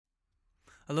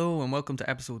Hello and welcome to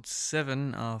episode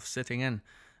 7 of Sitting In.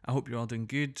 I hope you're all doing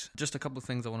good. Just a couple of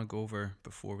things I want to go over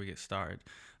before we get started.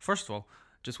 First of all,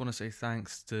 just want to say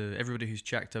thanks to everybody who's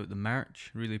checked out the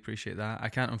merch. Really appreciate that. I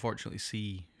can't unfortunately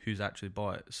see who's actually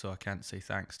bought it, so I can't say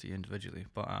thanks to you individually,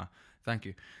 but thank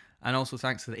you. And also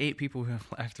thanks to the 8 people who have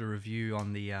left a review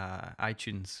on the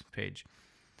iTunes page.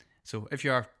 So if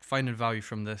you are finding value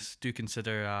from this, do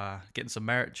consider getting some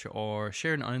merch or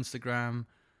sharing it on Instagram,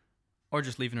 or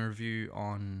just leaving a review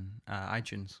on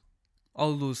iTunes.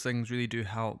 All of those things really do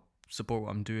help support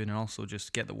what I'm doing and also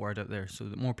just get the word out there so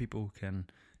that more people can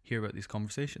hear about these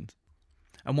conversations.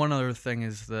 And one other thing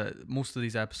is that most of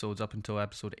these episodes up until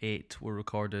episode 8 were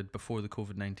recorded before the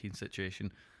COVID-19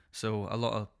 situation. So a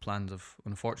lot of plans have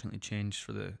unfortunately changed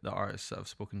for the artists that I've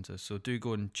spoken to. So do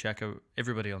go and check out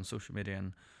everybody on social media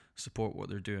and support what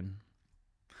they're doing.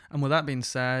 And with that being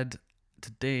said,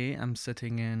 today I'm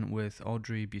sitting in with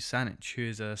Audrey Busanich, who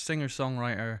is a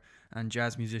singer-songwriter and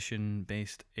jazz musician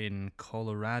based in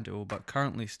Colorado, but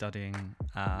currently studying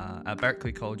at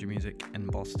Berklee College of Music in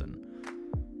Boston.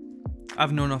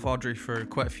 I've known of Audrey for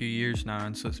quite a few years now,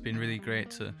 and so it's been really great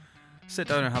to sit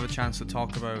down and have a chance to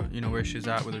talk about, where she's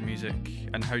at with her music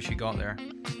and how she got there.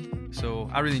 So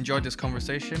I really enjoyed this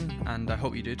conversation, and I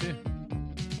hope you do too.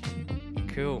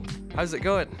 Cool. How's it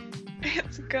going?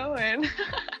 It's going.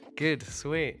 Good,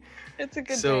 sweet. It's a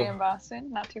good day in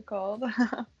Boston, not too cold.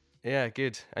 Yeah,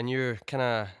 good. And you're kind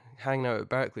of hanging out at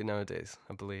Berklee nowadays,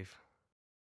 I believe.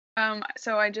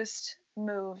 So I just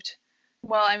moved.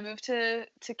 Well, I moved to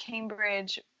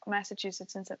Cambridge,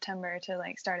 Massachusetts in September to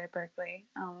start at Berklee,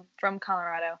 from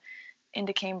Colorado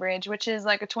into Cambridge, which is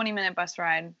like a 20-minute bus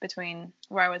ride between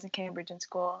where I was in Cambridge and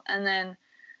school. And then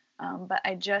but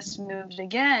I just moved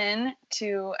again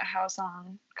to a house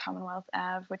on Commonwealth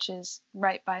Ave, which is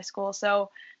right by school. So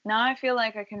now I feel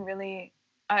like I can really,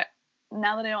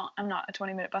 now that I'm not a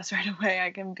 20-minute bus ride away,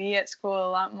 I can be at school a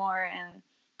lot more.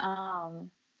 And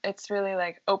it's really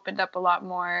opened up a lot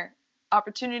more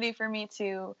opportunity for me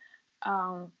to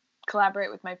collaborate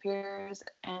with my peers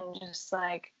and just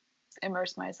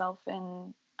immerse myself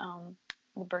in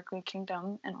the Berklee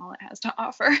kingdom and all it has to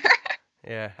offer.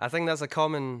 Yeah, I think that's a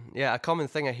common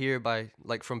thing I hear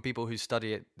from people who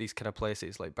study at these kind of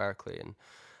places like Berklee and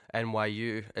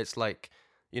NYU. It's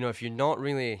if you're not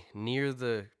really near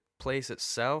the place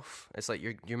itself, it's like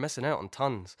you're missing out on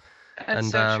tons. That's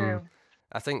so true.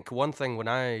 I think one thing when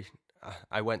I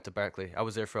went to Berklee, I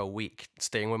was there for a week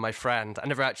staying with my friend. I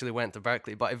never actually went to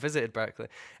Berklee, but I visited Berklee.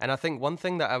 And I think one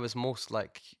thing that I was most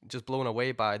just blown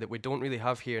away by that we don't really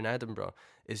have here in Edinburgh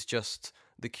is just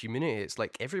the community. It's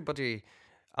everybody,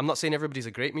 I'm not saying everybody's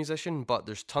a great musician, but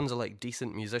there's tons of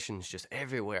decent musicians just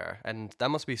everywhere. And that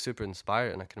must be super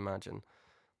inspiring, I can imagine.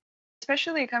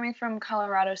 Especially coming from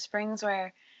Colorado Springs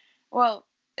where, well,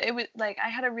 it was I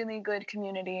had a really good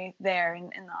community there in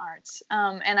the arts.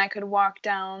 And I could walk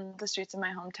down the streets of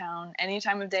my hometown any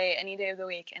time of day, any day of the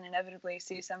week, and inevitably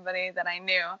see somebody that I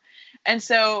knew. And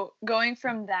so going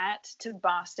from that to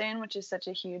Boston, which is such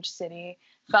a huge city,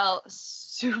 felt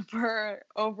super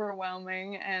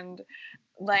overwhelming. And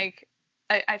I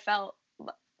felt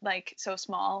so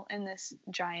small in this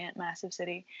giant, massive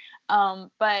city.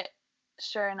 But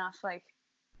sure enough,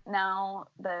 now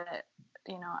that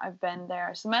I've been there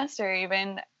a semester,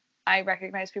 even I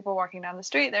recognize people walking down the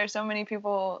street. There are so many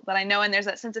people that I know, and there's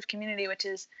that sense of community, which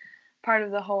is part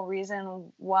of the whole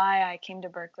reason why I came to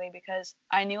Berklee, because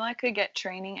I knew I could get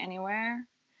training anywhere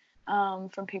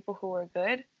from people who were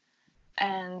good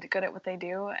and good at what they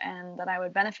do, and that I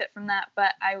would benefit from that.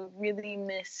 But I really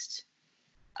missed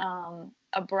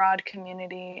a broad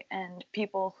community and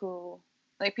people who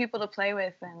people to play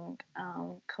with and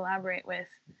collaborate with.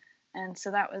 And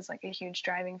so that was a huge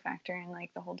driving factor in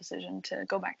the whole decision to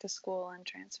go back to school and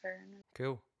transfer.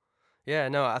 Cool. Yeah,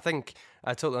 no, I think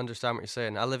I totally understand what you're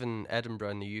saying. I live in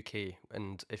Edinburgh in the UK,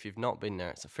 and if you've not been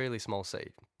there, it's a fairly small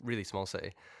city, really small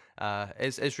city.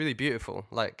 It's really beautiful.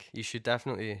 You should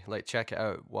definitely check it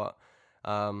out.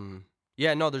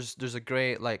 There's a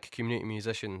great community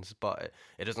musicians, but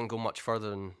it doesn't go much further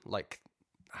than I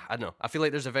don't know. I feel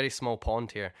like there's a very small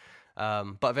pond here,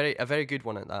 but a very good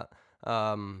one at that.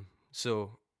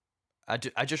 So I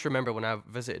just remember when I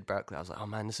visited Berklee, I was like, oh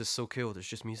man, this is so cool. There's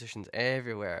just musicians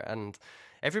everywhere. And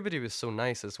everybody was so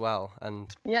nice as well.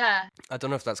 And yeah, I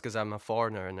don't know if that's because I'm a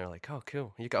foreigner and they're like, oh,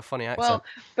 cool, you got a funny accent. Well,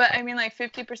 but I mean,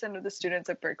 50% of the students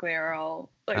at Berklee are all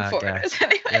foreigners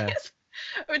anyways, yeah.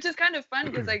 Which is kind of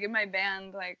fun because in my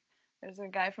band, there's a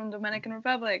guy from Dominican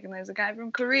Republic and there's a guy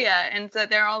from Korea. And so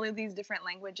there are all of these different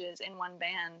languages in one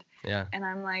band. Yeah. And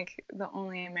I'm the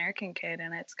only American kid,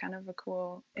 and it's kind of a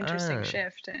cool, interesting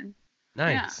shift. And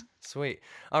Yeah. Nice. Sweet.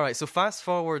 All right. So fast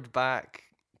forward back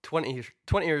 20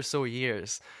 or so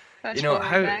years. Flash You know forward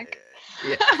how? back.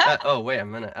 Yeah. Oh, wait a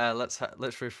minute. Let's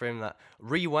reframe that.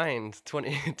 Rewind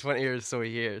 20 or so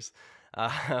years.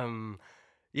 Um,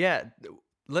 yeah.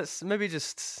 Let's maybe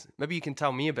you can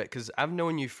tell me a bit because I've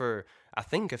known you for I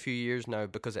think a few years now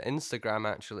because of Instagram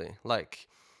actually. Like,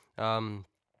 um,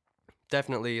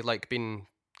 definitely like been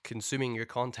consuming your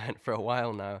content for a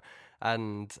while now,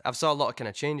 and I've saw a lot of kind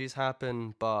of changes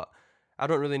happen, but I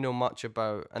don't really know much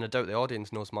about, and I doubt the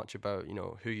audience knows much about,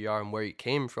 who you are and where you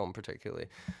came from particularly.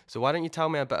 So why don't you tell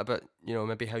me a bit about,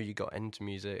 maybe how you got into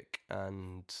music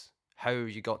and how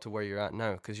you got to where you're at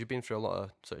now? Because you've been through a lot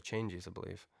of sort of changes, I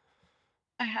believe.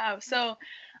 I have. So,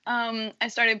 I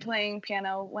started playing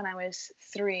piano when I was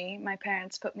 3. My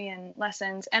parents put me in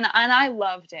lessons, and I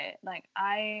loved it. Like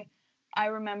I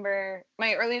remember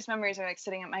my earliest memories are like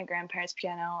sitting at my grandparents'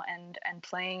 piano and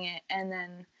playing it, and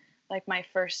then like my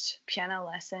first piano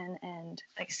lesson and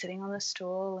like sitting on the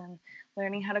stool and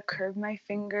learning how to curve my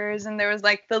fingers, and there was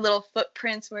like the little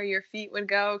footprints where your feet would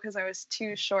go because I was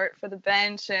too short for the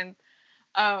bench,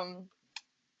 um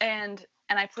and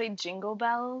I played Jingle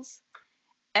Bells,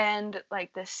 and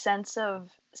like this sense of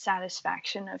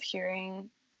satisfaction of hearing,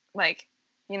 like,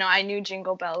 I knew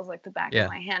Jingle Bells like the back of Yeah.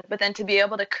 my hand, but then to be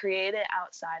able to create it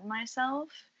outside myself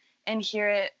and hear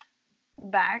it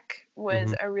back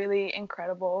was Mm-hmm. a really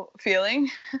incredible feeling.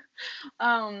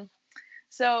 um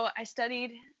so I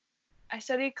studied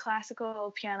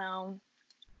classical piano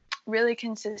really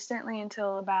consistently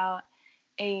until about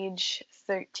age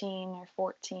 13 or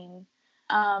 14.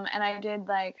 And I did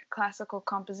like classical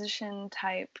composition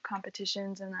type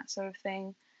competitions and that sort of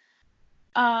thing.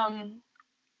 Um,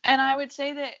 and I would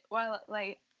say that while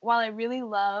I really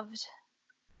loved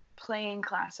playing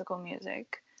classical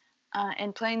music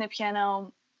and playing the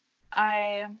piano,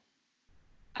 I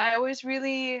I always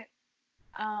really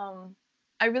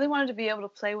I really wanted to be able to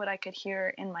play what I could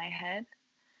hear in my head,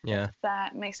 if Yeah.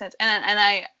 that makes sense.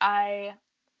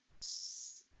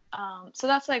 So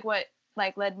that's like what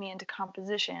like led me into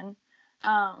composition.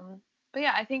 But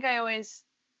yeah, I think I always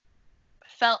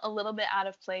felt a little bit out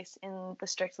of place in the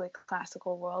strictly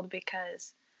classical world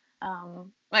because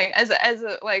like as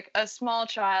a like a small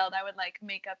child, I would like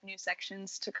make up new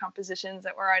sections to compositions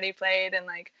that were already played, and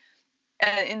like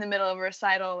in the middle of a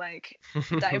recital like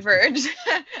diverge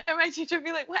and my teacher would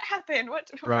be like, what happened, what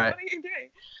Right. are you doing?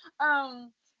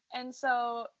 um and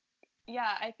so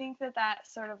yeah, I think that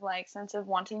sort of like sense of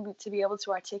wanting to be able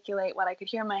to articulate what I could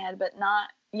hear in my head but not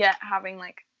yet having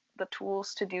like the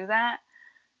tools to do that,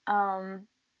 um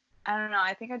I don't know,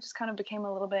 I think I just kind of became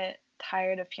a little bit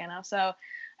tired of piano, so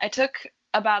I took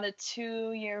about a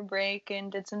 2-year break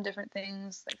and did some different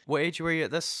things. Like What age were you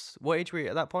at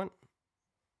that point?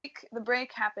 the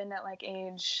break happened at like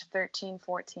age 13,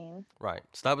 14. Right.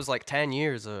 So that was like 10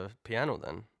 years of piano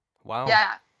then. Wow.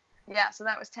 Yeah. Yeah, so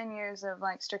that was 10 years of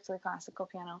like strictly classical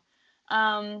piano.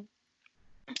 Um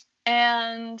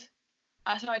and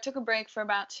So I took a break for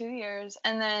about 2 years,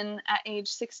 and then at age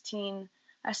 16,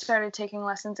 I started taking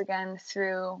lessons again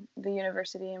through the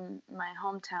university in my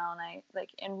hometown. I like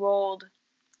enrolled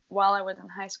while I was in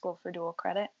high school for dual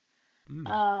credit, Mm.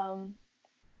 um,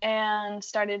 and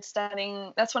started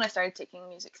studying. That's when I started taking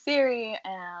music theory,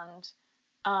 and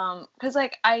because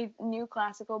like I knew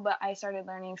classical, but I started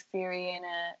learning theory in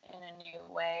a new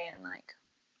way, and like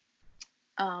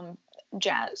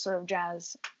jazz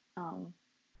um,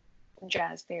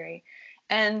 jazz theory,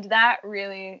 and that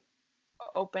really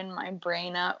opened my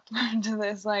brain up to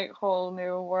this like whole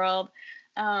new world.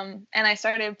 And I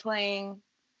started playing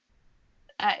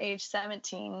at age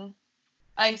 17.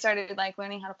 I started like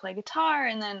learning how to play guitar,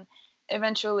 and then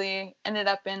eventually ended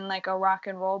up in like a rock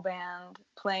and roll band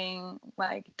playing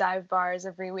like dive bars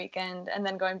every weekend, and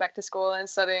then going back to school and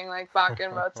studying like Bach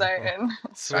and Mozart and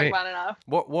Sweet. Rachmaninoff.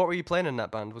 What were you playing in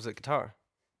that band? Was it guitar?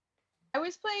 I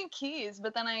was playing keys,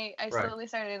 but then I Right. slowly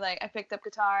started like I picked up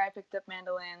guitar, I picked up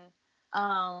mandolin,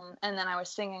 and then I was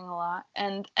singing a lot.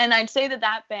 And I'd say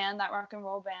that band, that rock and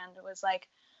roll band, was like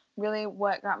really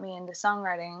what got me into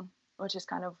songwriting, which is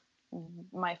kind of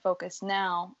my focus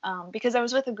now, because I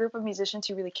was with a group of musicians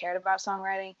who really cared about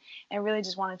songwriting and really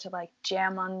just wanted to like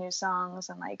jam on new songs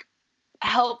and like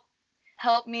help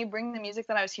me bring the music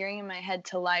that I was hearing in my head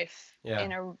to life Yeah.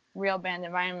 in a real band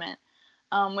environment,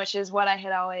 which is what I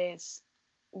had always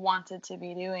wanted to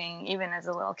be doing, even as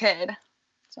a little kid.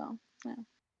 So, yeah.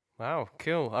 Wow,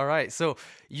 cool. All right. So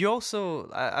you also,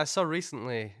 I saw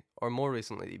recently, or more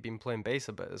recently, that you've been playing bass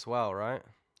a bit as well, right?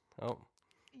 Oh.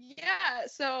 Yeah,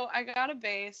 so I got a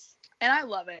bass and I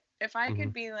love it. If I Mm-hmm.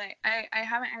 could be like, I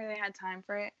haven't really had time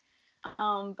for it,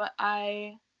 but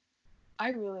I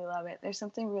really love it. There's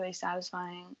something really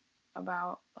satisfying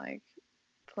about like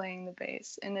playing the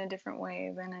bass in a different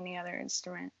way than any other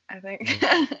instrument, I think.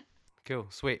 Cool,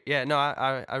 sweet. Yeah, no,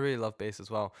 I really love bass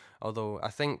as well. Although I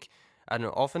think, I don't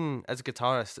know, often as a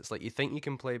guitarist, it's like you think you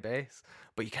can play bass,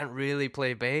 but you can't really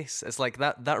play bass. It's like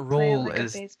that Play role like a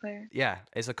is, bass player. yeah,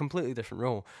 it's a completely different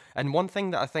role. And one thing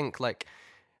that I think like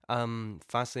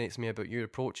fascinates me about your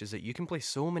approach is that you can play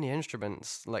so many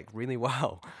instruments like really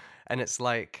well, and it's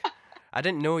like I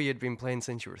didn't know you'd been playing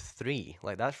since you were 3.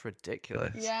 Like that's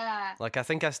ridiculous. Yeah. Like I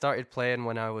think I started playing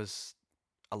when I was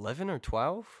 11 or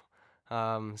 12.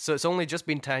 So it's only just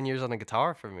been 10 years on a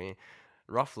guitar for me,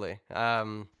 roughly.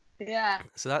 Yeah.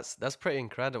 So that's pretty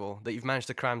incredible that you've managed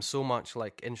to cram so much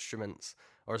like instruments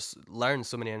or learn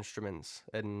so many instruments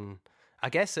in. I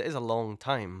guess it is a long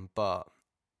time, but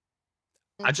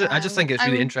I just think it's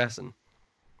really interesting.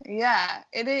 Yeah,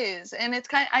 it is. And it's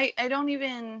I don't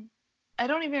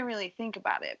even really think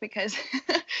about it because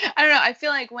I don't know, I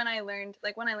feel like when I learned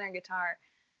guitar,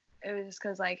 it was just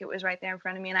because like it was right there in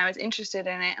front of me and I was interested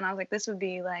in it and I was like, this would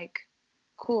be like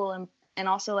cool and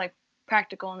also like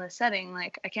practical in this setting.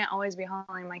 Like I can't always be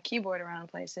hauling my keyboard around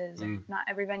places and not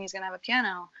every venue's gonna have a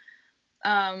piano.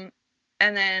 And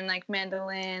then like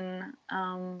mandolin,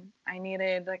 I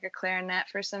needed like a clarinet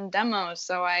for some demos,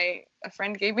 so a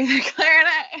friend gave me the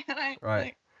clarinet and I Right.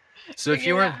 like, So if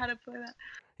you were out how to play that.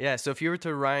 Yeah, so if you were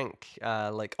to rank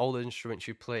like all the instruments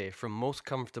you play from most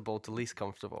comfortable to least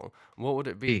comfortable, what would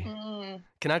it be?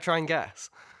 Can I try and guess?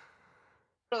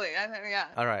 Really, I think yeah.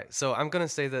 All right, so I'm gonna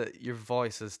say that your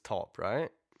voice is top, right?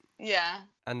 Yeah.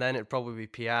 And then it'd probably be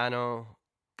piano,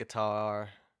 guitar.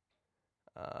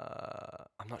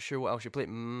 I'm not sure what else you play.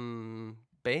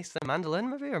 Bass, then mandolin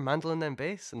maybe, or mandolin then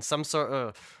bass, and some sort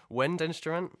of wind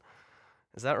instrument.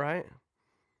 Is that right?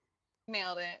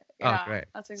 Nailed it. Oh, Yeah, great.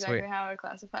 that's exactly Sweet. how I would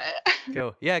classify it.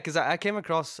 Cool. Yeah, because I came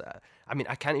across, I mean,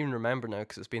 I can't even remember now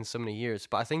because it's been so many years,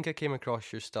 but I think I came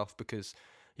across your stuff because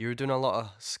you were doing a lot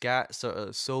of scat sort of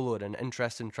soloing and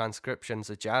interesting transcriptions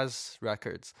of jazz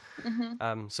records.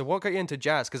 So what got you into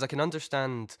jazz? Because I can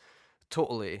understand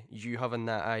totally you having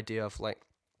that idea of like,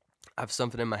 I have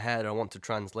something in my head, I want to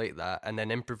translate that, and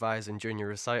then improvising during your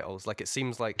recitals. Like it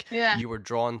seems like you were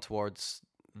drawn towards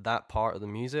that part of the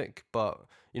music, but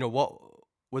you know what?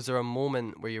 Was there a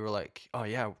moment where you were like, oh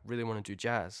yeah, I really want to do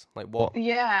jazz? Like what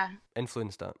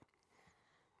influenced that?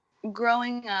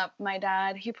 Growing up, my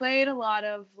dad, he played a lot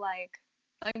of like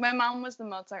my mom was the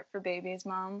Mozart for Babies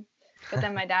mom, but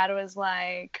then my dad was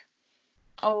like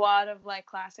a lot of like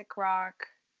classic rock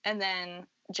and then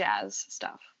jazz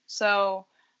stuff. So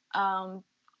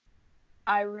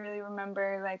I really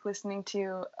remember like listening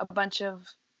to a bunch of,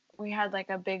 we had like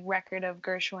a big record of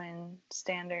Gershwin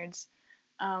standards,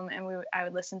 and I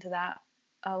would listen to that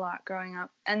a lot growing up.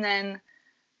 And then,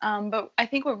 but I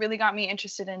think what really got me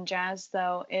interested in jazz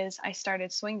though is I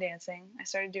started swing dancing. I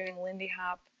started doing Lindy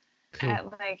Hop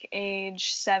at like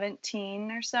age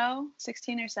 17 or so,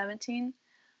 16 or 17.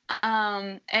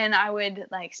 And I would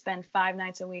like spend 5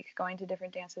 nights a week going to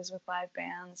different dances with live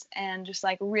bands and just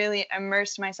like really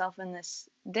immersed myself in this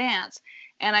dance.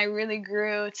 And I really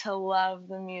grew to love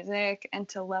the music and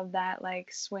to love that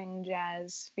like swing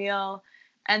jazz feel,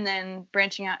 and then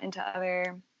branching out into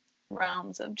other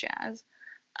realms of jazz.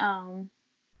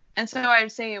 And so I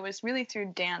would say it was really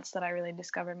through dance that I really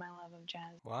discovered my love of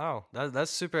jazz. Wow,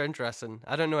 that's super interesting.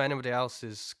 I don't know anybody else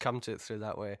who's come to it through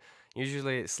that way.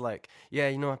 Usually it's like, yeah,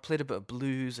 you know, I played a bit of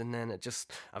blues and then it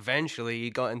just eventually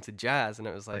got into jazz and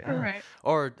it was like, right.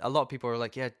 Or a lot of people are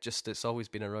like, yeah, just it's always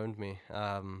been around me.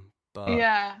 But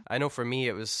yeah, I know for me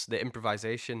it was the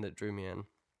improvisation that drew me in.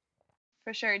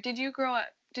 For sure. Did you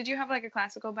have like a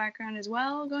classical background as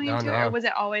well going No, into it, or was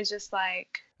it always just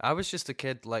like? I was just a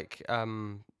kid, like,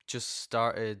 just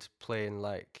started playing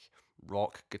like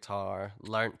rock guitar,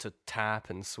 learned to tap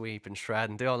and sweep and shred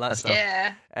and do all that stuff.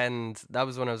 Yeah. And that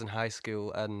was when I was in high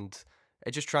school, and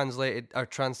it just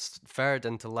transferred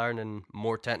into learning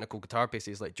more technical guitar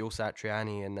pieces like Joe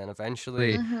Satriani. And then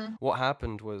eventually what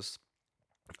happened was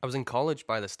I was in college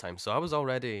by this time, so I was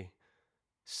already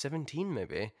 17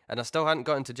 maybe, and I still hadn't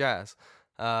got into jazz.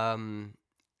 And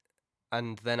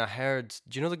then I heard,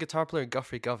 do you know the guitar player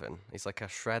Guthrie Govan? He's like a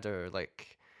shredder,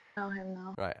 like... Know him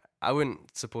though. Right. I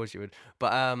wouldn't suppose you would.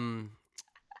 But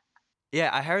yeah,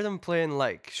 I heard him playing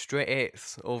like straight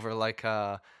eighths over like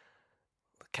a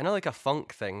kind of like a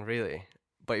funk thing, really.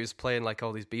 But he was playing like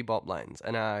all these bebop lines,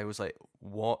 and I was like,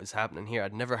 what is happening here?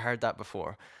 I'd never heard that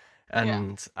before.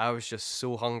 And I was just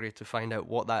so hungry to find out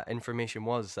what that information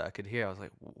was that I could hear. I was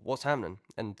like, what's happening?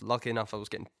 And lucky enough, I was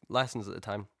getting lessons at the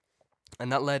time.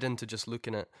 And that led into just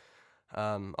looking at,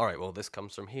 all right, well, this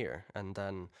comes from here. And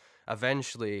then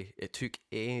eventually it took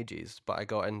ages, but I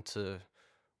got into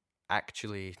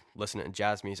actually listening to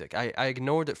jazz music. I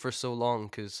ignored it for so long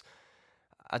because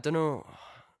I don't know.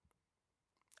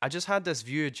 I just had this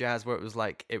view of jazz where it was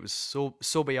like it was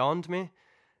so beyond me.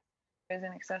 Is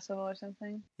inaccessible or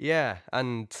something. Yeah,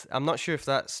 and I'm not sure if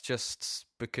that's just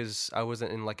because I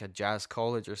wasn't in like a jazz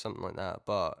college or something like that,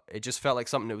 but it just felt like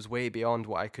something that was way beyond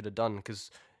what I could have done. Because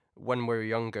when we were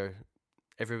younger,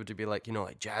 everybody would be like,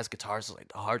 like jazz guitars is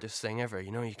like the hardest thing ever.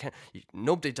 You can't,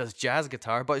 nobody does jazz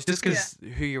guitar, but it's just because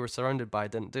who you were surrounded by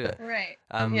didn't do it. Right.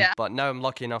 But now I'm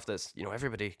lucky enough that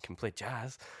everybody can play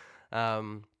jazz.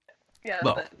 The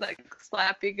like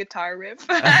slappy guitar riff.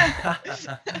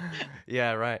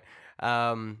 Yeah, right.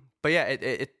 But yeah,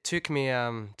 it took me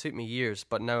years,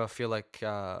 but now I feel like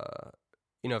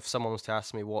if someone was to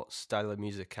ask me what style of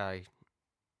music I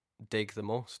dig the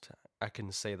most, I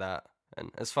can say that. And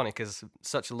it's funny because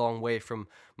such a long way from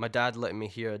my dad letting me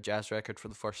hear a jazz record for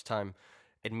the first time,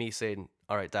 and me saying,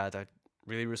 "All right, Dad, I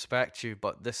really respect you,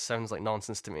 but this sounds like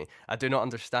nonsense to me. I do not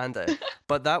understand it."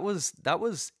 But that was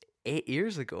 8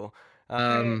 years ago.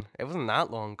 It wasn't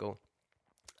that long ago.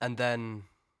 And then,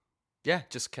 yeah,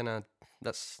 just kind of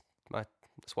that's what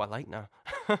I like now.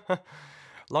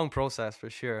 Long process for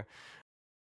sure.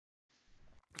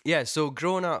 Yeah, so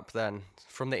growing up then,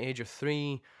 from the age of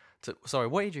 3 to, sorry,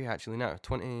 what age are you actually now?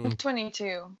 20?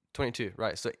 22. 22,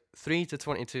 right. So 3 to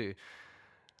 22.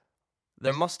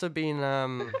 There must have been,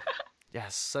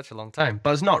 such a long time,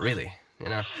 but it's not really,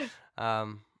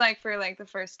 Like for like the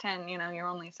first 10, you're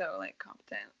only so like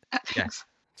competent at things. Yes,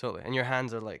 totally. And your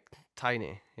hands are like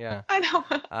tiny, yeah. I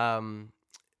know.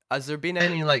 Has there been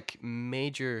any like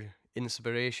major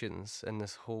inspirations in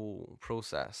this whole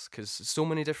process? Because so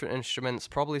many different instruments,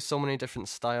 probably so many different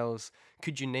styles.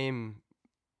 Could you name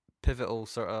pivotal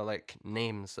sort of like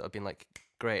names that have been like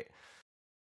great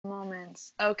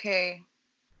moments? Okay,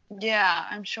 yeah,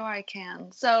 I'm sure I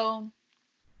can. So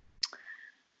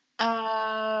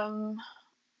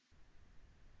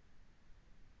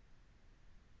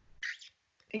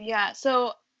yeah,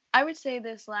 so I would say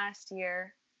this last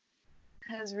year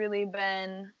has really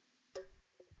been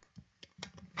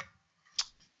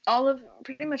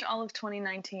pretty much all of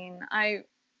 2019. I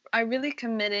really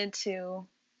committed to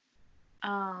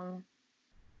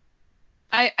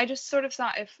I just sort of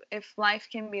thought, if life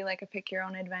can be like a pick your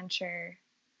own adventure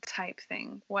type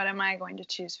thing, what am I going to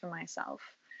choose for myself?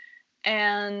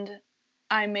 And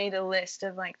I made a list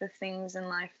of like the things in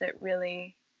life that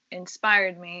really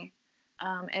inspired me,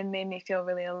 and made me feel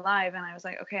really alive. And I was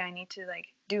like, okay, I need to like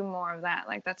do more of that.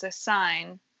 Like that's a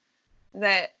sign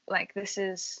that like this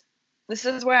is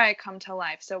where I come to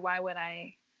life. So why would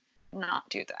I not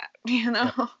do that?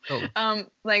 Yeah, totally.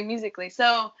 Like musically.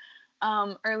 So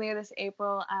earlier this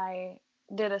April, I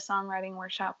did a songwriting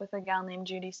workshop with a gal named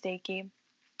Judy Stakey,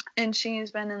 and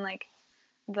she's been in like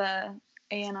the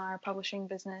A&R publishing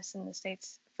business in the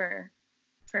States for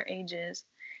ages.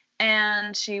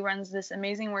 And she runs this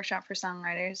amazing workshop for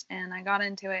songwriters, and I got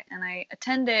into it and I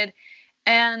attended,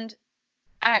 and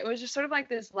it was just sort of like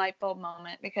this light bulb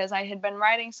moment, because I had been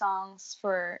writing songs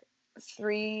for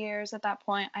 3 years at that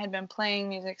point. I had been playing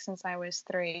music since I was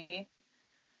 3.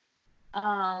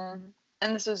 And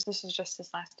this was just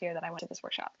this last year that I went to this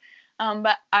workshop.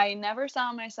 But I never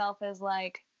saw myself as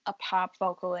like a pop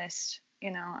vocalist.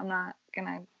 I'm not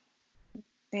gonna,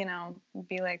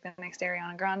 be like the next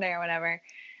Ariana Grande or whatever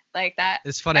like that.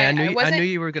 It's funny. I knew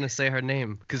you were gonna say her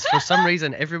name, because for some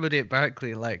reason everybody at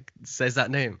Berklee like says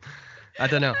that name. I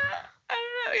don't know.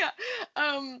 Yeah.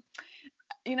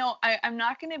 I'm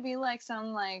not gonna be like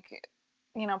some like,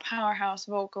 powerhouse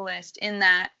vocalist in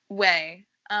that way.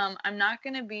 I'm not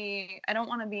gonna be. I don't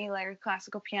want to be like a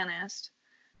classical pianist.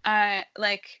 I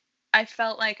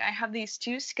felt like I have these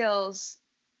two skills,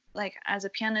 like as a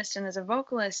pianist and as a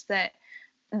vocalist, but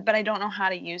I don't know how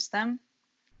to use them.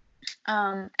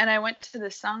 And I went to the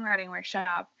songwriting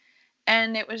workshop,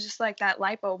 and it was just like that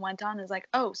light bulb went on. Is like,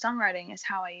 oh, songwriting is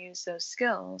how I use those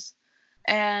skills,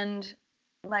 and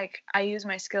like I use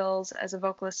my skills as a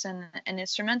vocalist and an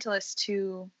instrumentalist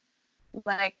to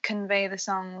like convey the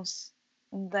songs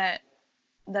that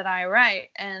I write,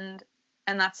 and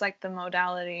that's like the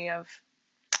modality of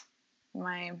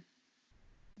my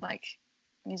like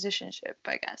musicianship,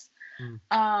 I guess.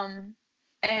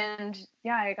 And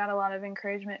yeah, I got a lot of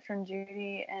encouragement from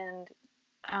Judy,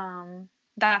 and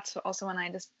that's also when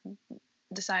I just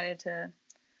decided to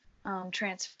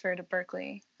transfer to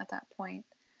Berklee at that point,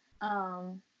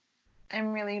 and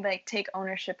really like take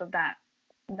ownership of that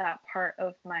part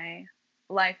of my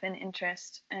life and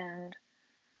interest, and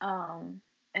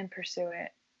pursue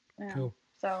it. Yeah. Cool.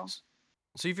 So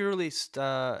So you've released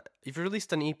an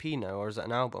EP now, or is it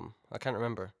an album? I can't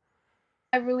remember.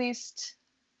 I released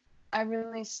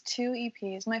two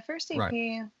EPs. My first EP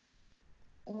Right.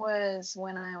 was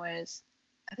when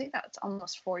I think that's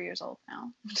almost 4 years old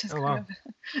now, which is Oh kind wow.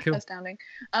 of Cool. astounding.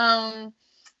 And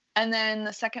then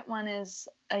the second one is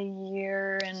a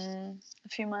year and a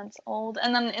few months old.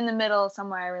 And then in the middle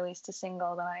somewhere I released a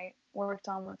single that I worked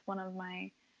on with one of my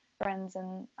friends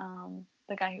and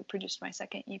the guy who produced my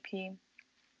second EP.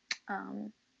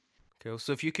 Cool.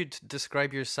 So if you could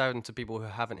describe your sound to people who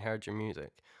haven't heard your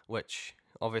music, which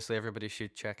obviously everybody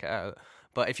should check it out,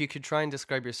 but if you could try and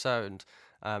describe your sound,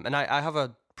 and I have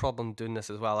a problem doing this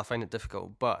as well, I find it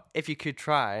difficult, but if you could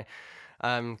try,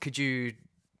 could you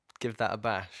give that a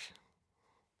bash?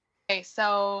 Okay,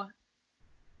 so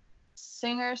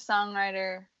singer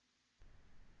songwriter,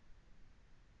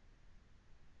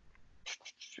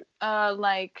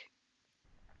 like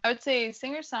I would say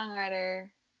singer songwriter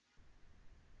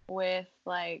with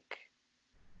like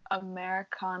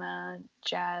Americana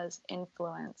jazz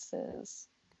influences.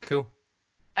 Cool.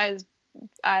 As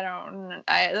I don't know,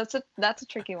 that's a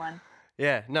tricky one.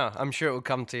 Yeah, no, I'm sure it will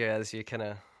come to you as you kind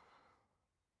of.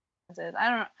 I don't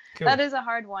know. Cool. That is a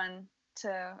hard one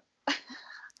to.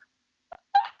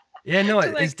 Yeah, no,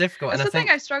 to, it's difficult. That's and the thing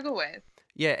I struggle with.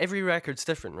 Yeah, every record's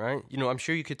different, right? You know, I'm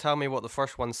sure you could tell me what the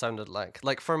first one sounded like.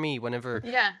 Like for me, whenever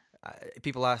Yeah.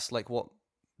 people ask like what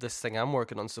this thing I'm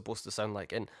working on is supposed to sound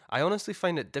like, and I honestly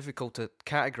find it difficult to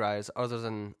categorize other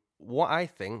than what I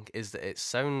think is that it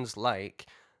sounds like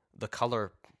the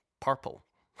color purple.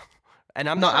 And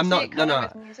I'm not,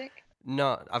 With music?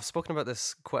 no, I've spoken about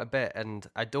this quite a bit, and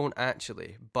I don't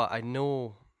actually, but I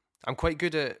know I'm quite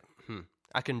good at.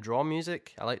 I can draw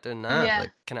music. I like doing that, Yeah.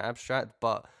 like kind of abstract.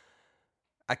 But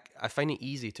I find it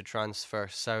easy to transfer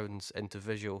sounds into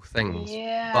visual things.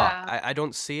 Yeah. But I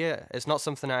don't see it. It's not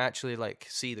something I actually like.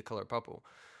 See the color purple.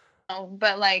 Oh,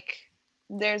 but like,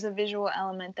 there's a visual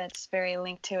element that's very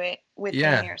linked to it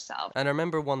within yourself. And I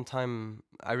remember one time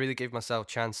I really gave myself a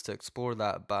chance to explore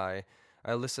that by.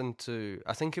 I listened to,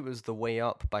 I think it was The Way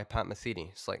Up by Pat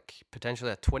Metheny. It's like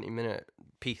potentially a 20-minute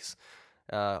piece.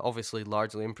 Obviously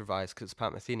largely improvised because it's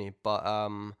Pat Metheny. But,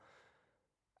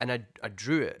 and I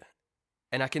drew it.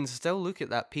 And I can still look at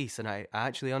that piece and I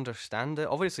actually understand it.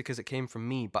 Obviously because it came from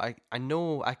me. But I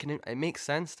know it makes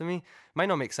sense to me. It might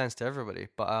not make sense to everybody.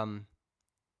 But,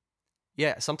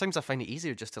 yeah, sometimes I find it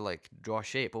easier just to like draw a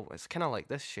shape. Oh, it's kind of like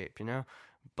this shape, you know?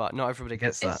 But not everybody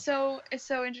gets that. It's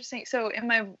so interesting. So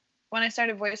when I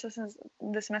started voice lessons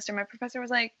this semester, my professor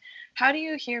was like, "How do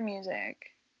you hear music?"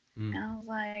 And I was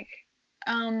like,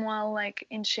 well, like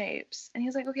in shapes. And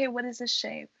he's like, "Okay, what is this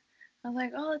shape?" I was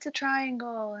like, "Oh, it's a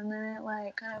triangle." And then it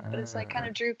like kind of, but it's like kind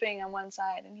of drooping on one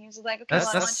side. And he was like, "Okay, well,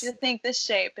 I want you to think this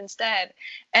shape instead."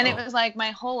 And it was like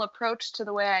my whole approach to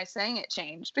the way I sang it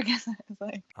changed because I was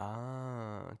like,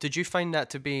 Did you find that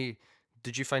to be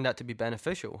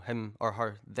beneficial? Him or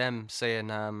her, them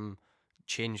saying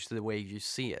change the way you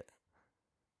see it?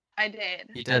 I did.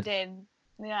 You did? I did.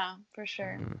 Yeah, for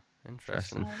sure.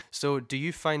 Interesting. So do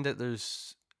you find that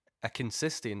there's a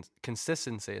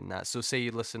consistency in that? So say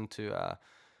you listen to I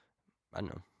don't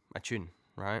know, a tune,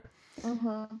 right?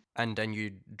 Mm-hmm. And then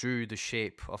you drew the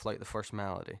shape of like the first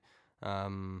melody.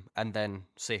 And then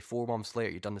say 4 months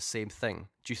later you've done the same thing.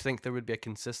 Do you think there would be a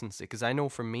consistency? Because I know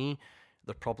for me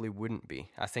there probably wouldn't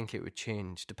be. I think it would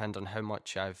change depending on how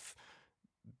much I've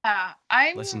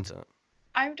listened to it.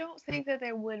 I don't think that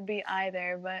there would be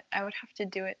either, but I would have to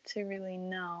do it to really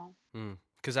know.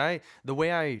 Because the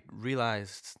way I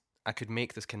realized I could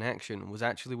make this connection was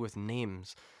actually with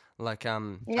names. Like, I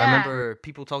remember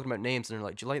people talking about names and they're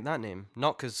like, "Do you like that name?"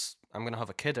 Not because I'm going to have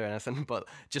a kid or anything, but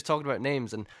just talking about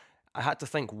names. And I had to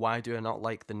think, why do I not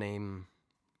like the name,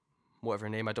 whatever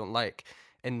name I don't like?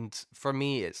 And for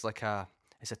me, it's like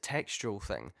it's a textural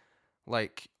thing.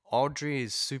 Like, Audrey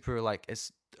is super, like,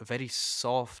 it's a very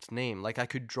soft name. Like, I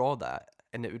could draw that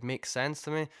and it would make sense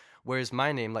to me. Whereas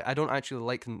my name, like, I don't actually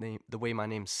like the way my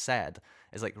name's said.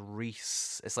 It's like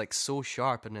Reese. It's like so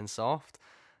sharp and then soft.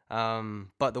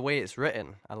 But the way it's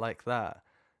written, I like that.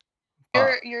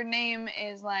 Your name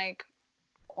is like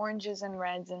oranges and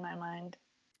reds in my mind.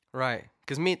 Right.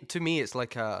 Because to me, it's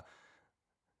like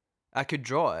I could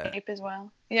draw it. Shape as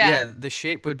well. Yeah, the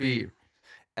shape would be...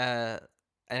 and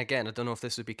again, I don't know if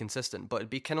this would be consistent, but it'd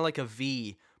be kind of like a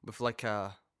V with like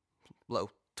a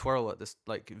little twirl at this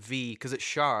like V because it's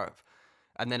sharp,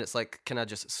 and then it's like kind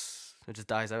of it just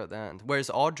dies out at the end. Whereas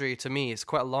Audrey, to me, it's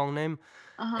quite a long name.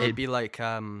 It'd be like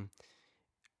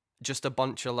just a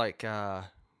bunch of like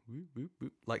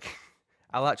like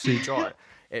I'll actually draw it.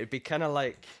 It'd be kind of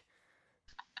like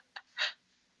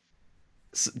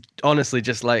Honestly,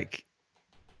 just like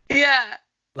Yeah,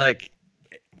 like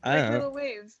I like don't know. little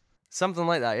waves. Something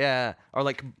like that, yeah. Or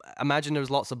like, imagine there was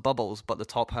lots of bubbles, but the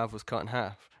top half was cut in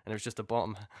half, and it was just the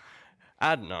bottom.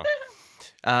 I don't know.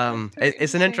 That's very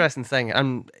It's an interesting. interesting thing,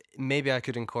 and maybe I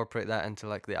could incorporate that into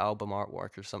like the album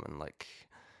artwork or something. Like,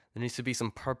 there needs to be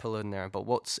some purple in there, but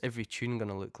what's every tune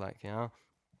gonna look like? You know?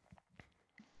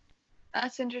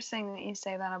 That's interesting that you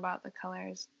say that about the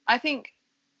colors. I think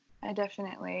I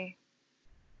definitely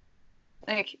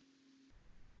like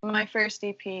my first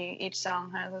EP. Each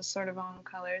song has its sort of own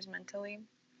colors mentally.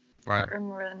 Right.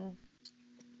 And then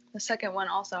the second one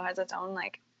also has its own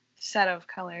like set of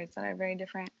colors that are very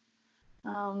different.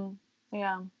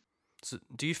 Yeah. So,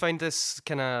 do you find this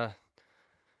kind of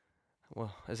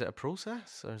well, is it a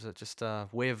process or is it just a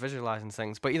way of visualizing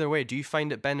things? But either way, do you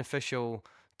find it beneficial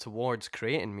towards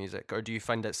creating music, or do you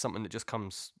find it something that just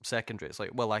comes secondary? It's like,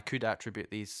 well, I could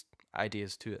attribute these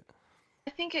ideas to it.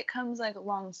 I think it comes like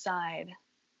alongside.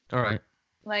 All right.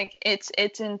 Like it's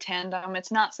in tandem.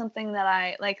 It's not something that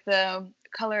I like. The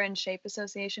color and shape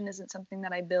association isn't something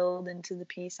that I build into the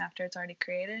piece after it's already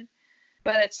created,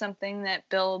 but it's something that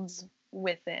builds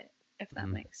with it, if that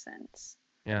makes sense.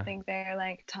 Yeah. I think they're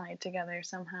like tied together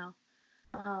somehow.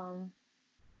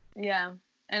 Yeah,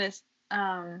 and it's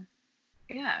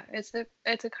yeah, it's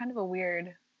a kind of a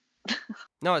weird.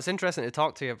 No, it's interesting to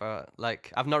talk to you about.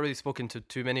 Like, I've not really spoken to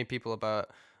too many people about.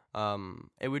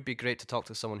 It would be great to talk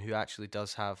to someone who actually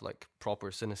does have like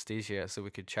proper synesthesia, so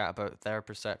we could chat about their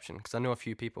perception. Because I know a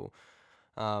few people.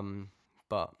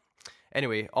 But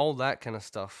anyway, all that kind of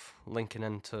stuff linking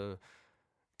into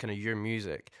kind of your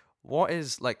music. What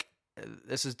is like?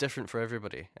 This is different for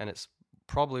everybody, and it's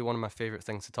probably one of my favorite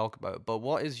things to talk about. But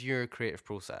what is your creative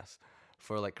process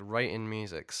for like writing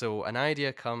music? So an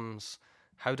idea comes.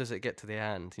 How does it get to the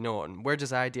end? You know, and where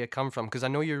does the idea come from? Because I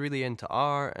know you're really into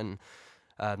art and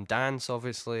dance,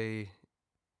 obviously,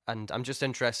 and I'm just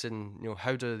interested in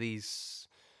how do these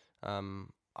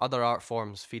other art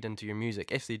forms feed into your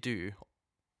music, if they do.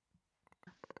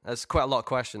 There's quite a lot of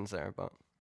questions there, but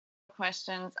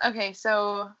Questions. Okay,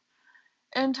 so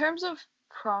in terms of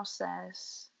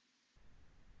process,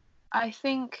 I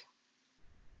think.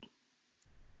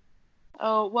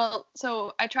 Oh well,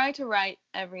 so I try to write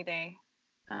every day,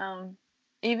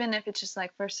 even if it's just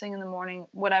like first thing in the morning,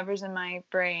 whatever's in my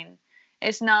brain.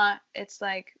 It's not. It's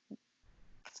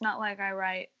not like I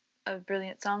write a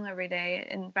brilliant song every day.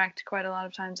 In fact, quite a lot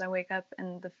of times I wake up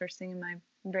and the first thing in my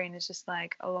brain is just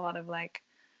like a lot of like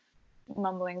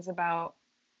mumblings about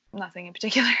nothing in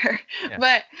particular. Yeah.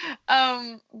 But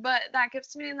that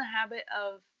gets me in the habit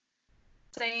of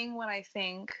saying what I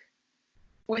think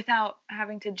without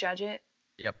having to judge it.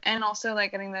 Yep. And also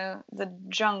like getting the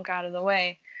junk out of the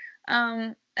way.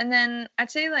 And then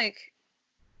I'd say like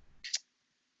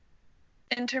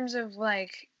in terms of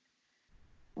like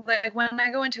when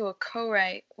I go into a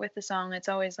co-write with the song, it's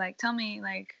always like, tell me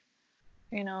like,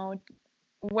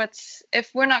 what's, if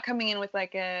we're not coming in with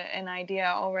like an idea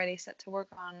already set to work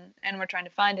on and we're trying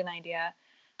to find an idea,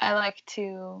 I like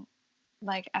to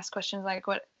like ask questions like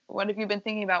what have you been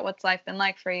thinking about? What's life been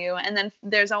like for you? And then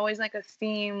there's always like a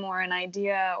theme or an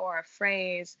idea or a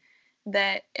phrase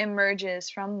that emerges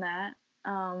from that.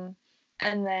 And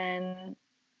then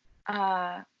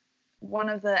one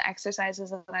of the exercises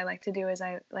that I like to do is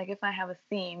I like if I have a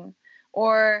theme,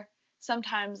 or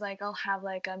sometimes like I'll have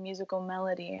like a musical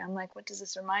melody. I'm like, what does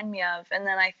this remind me of? And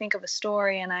then I think of a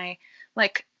story, and I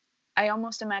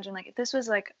almost imagine like if this was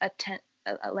like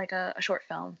a short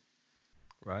film.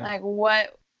 Right. Like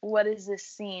what is this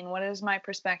scene? What is my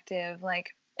perspective?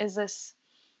 Like is this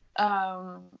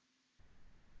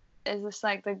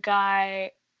like the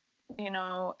guy,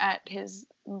 at his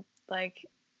like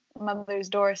mother's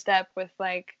doorstep with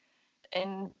like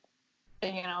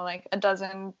like a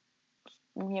dozen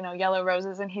yellow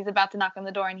roses, and he's about to knock on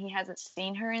the door and he hasn't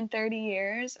seen her in 30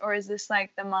 years? Or is this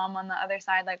like the mom on the other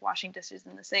side like washing dishes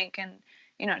in the sink, and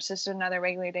it's just another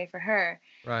regular day for her?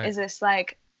 Right. Is this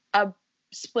like a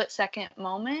split second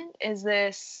moment? Is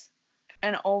this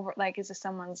is this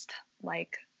someone's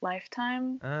like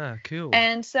lifetime? Cool.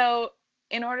 And so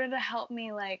in order to help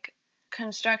me like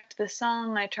construct the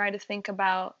song, I try to think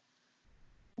about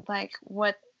like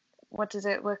what does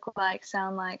it look like,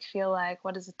 sound like, feel like,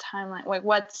 what is the timeline, like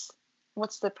what's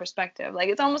the perspective? Like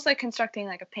it's almost like constructing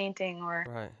like a painting. Or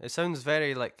Right. It sounds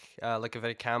very like a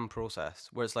very calm process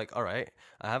where it's like, all right,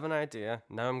 I have an idea.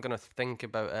 Now I'm gonna think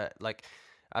about it. Like,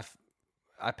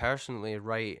 I personally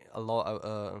write a lot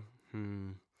of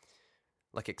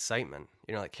like excitement.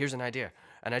 Like here's an idea,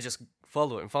 and I just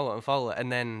follow it and follow it and follow it,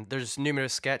 and then there's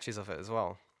numerous sketches of it as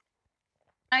well.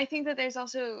 I think that there's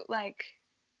also like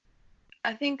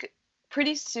I think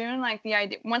pretty soon, like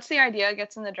once the idea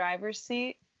gets in the driver's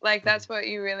seat, like that's what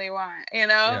you really want, you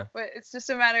know? Yeah. But it's just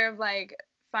a matter of like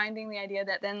finding the idea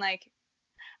that then like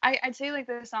I'd say like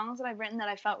the songs that I've written that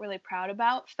I felt really proud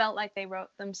about felt like they wrote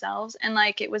themselves, and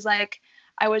like it was like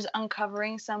I was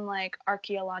uncovering some like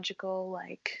archaeological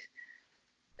like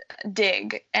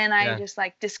dig, and I Yeah. just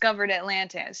like discovered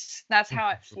Atlantis. That's how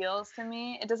it feels to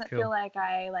me. It doesn't Cool. feel like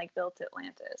I like built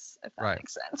Atlantis, if that Right.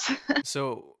 makes sense.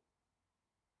 So,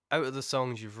 out of the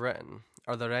songs you've written,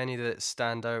 are there any that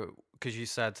stand out? Because you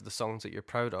said the songs that you're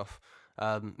proud of.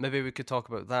 Maybe we could talk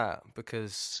about that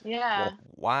because Yeah.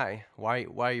 why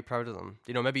are you proud of them?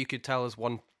 You know, maybe you could tell us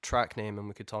one track name and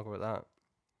we could talk about that.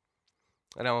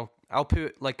 And I'll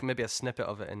put like maybe a snippet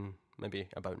of it in maybe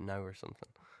about now or something.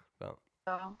 But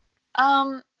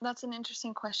That's an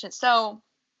interesting question. So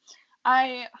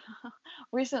I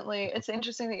recently, it's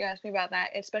interesting that you asked me about that,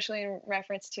 especially in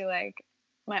reference to like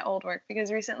my old work,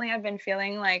 because recently I've been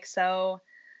feeling like so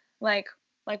like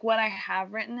what I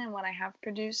have written and what I have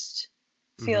produced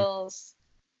feels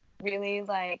really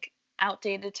like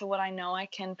outdated to what I know I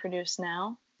can produce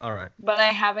now. all right. But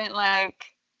I haven't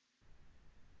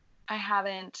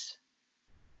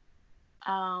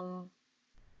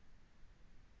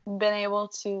been able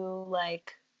to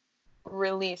like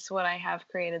release what I have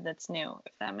created that's new,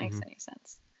 if that makes any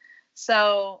sense.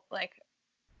 So like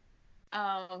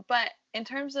but in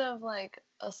terms of like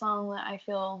a song that I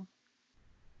feel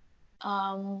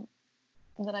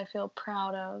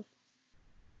proud of,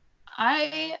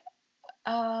 I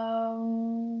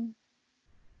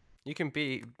You can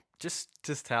be just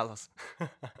tell us.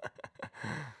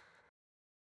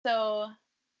 so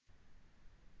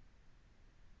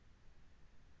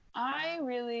I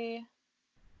really,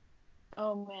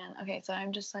 oh man, okay, so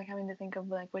I'm just like having to think of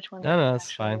like which ones No, I've that's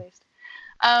actually fine. released.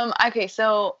 Okay,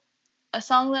 so a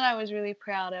song that I was really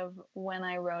proud of when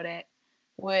I wrote it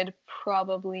would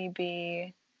probably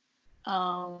be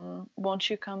Won't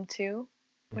You Come Too,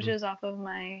 which is off of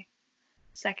my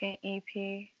second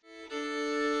EP.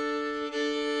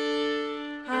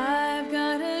 I've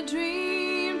got a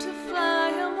dream to fly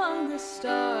among the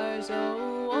stars.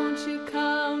 Oh, won't you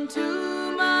come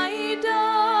to my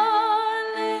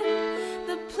darling?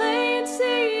 The plane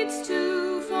seats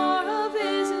too for a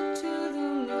visit to the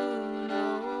moon.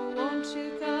 Oh, won't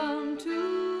you come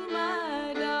to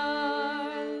my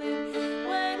darling?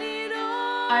 When it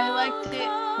all I liked it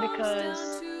comes because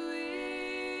down to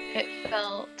it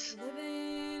felt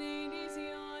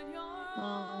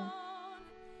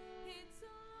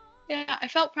yeah, I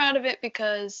felt proud of it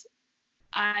because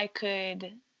I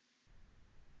could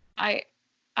like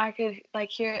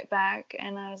hear it back,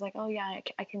 and I was like, oh yeah,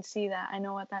 I can see that. I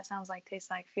know what that sounds like, tastes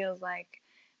like, feels like.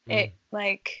 It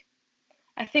like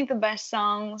I think the best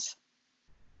songs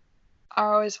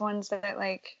are always ones that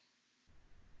like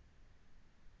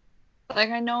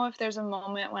I know if there's a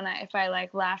moment when if I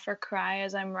like laugh or cry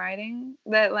as I'm writing,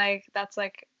 that like that's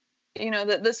like, you know,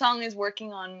 the song is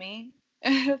working on me,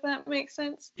 if that makes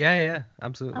sense. Yeah,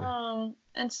 absolutely.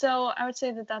 And so I would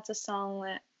say that that's a song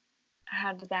that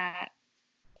had that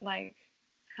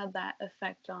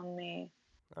effect on me.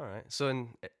 All right. So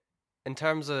in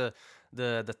terms of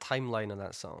the timeline of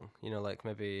that song, you know, like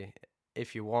maybe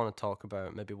if you want to talk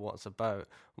about maybe what it's about,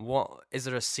 what is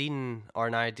there a scene or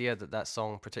an idea that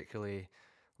song particularly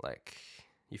like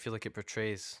you feel like it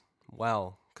portrays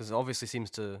well? Because it obviously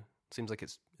seems like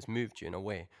it's moved you in a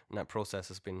way, and that process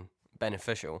has been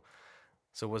beneficial.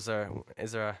 So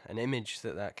is there an image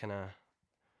that kind of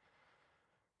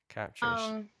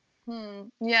captures?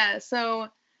 Yeah. So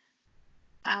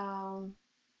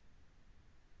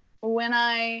when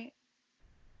I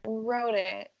wrote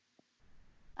it,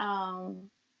 I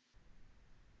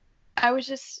was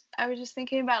just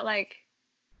thinking about like,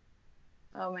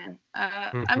 oh man,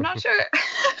 I'm not sure.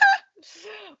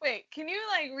 Wait, can you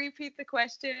like repeat the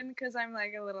question? Because I'm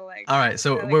like a little like. All right,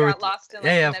 so I, like, we're got lost in like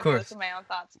yeah, the of nebulous course. of my own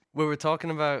thoughts. We were talking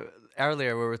about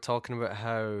earlier. We were talking about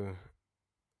how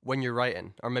when you're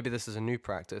writing, or maybe this is a new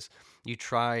practice, you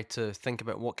try to think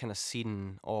about what kind of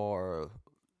scene or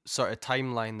sort of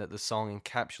timeline that the song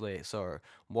encapsulates or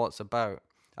what's about.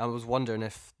 I was wondering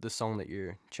if the song that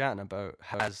you're chatting about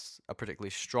has a particularly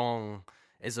strong.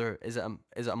 Is it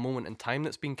a moment in time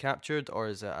that's been captured, or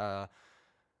is it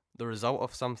the result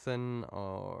of something,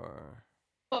 or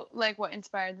Like what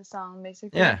inspired the song,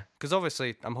 basically. yeah? Because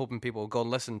obviously, I'm hoping people will go and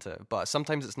listen to it, but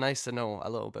sometimes it's nice to know a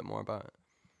little bit more about it.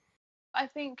 I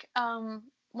think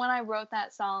when I wrote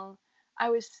that song, I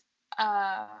was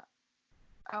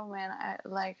oh man, I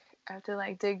have to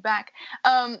like dig back.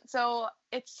 So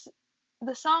it's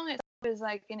the song is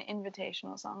like an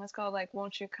invitational song. It's called like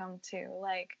Won't You Come Too?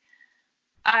 Like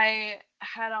I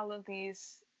had all of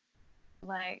these,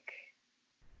 like,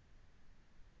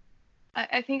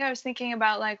 I think I was thinking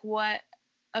about like what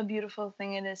a beautiful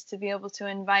thing it is to be able to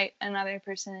invite another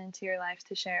person into your life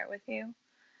to share it with you.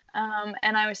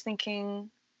 And I was thinking,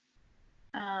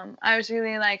 I was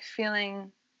really like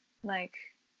like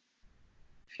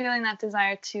feeling that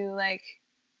desire to like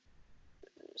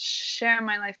share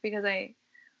my life, because I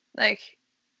like,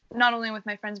 not only with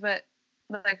my friends but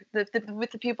like with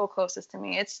the people closest to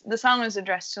me. It's, the song was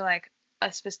addressed to like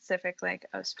a specific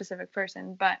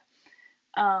person, but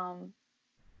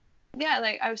yeah,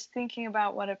 like I was thinking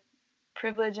about what a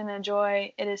privilege and a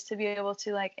joy it is to be able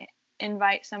to like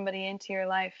invite somebody into your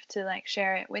life to like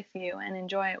share it with you and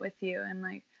enjoy it with you, and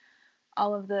like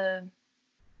all of the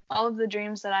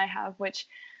dreams that I have, which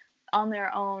on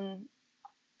their own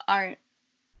aren't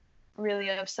really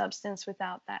of substance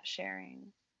without that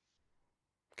sharing.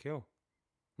 Cool.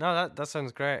 No, that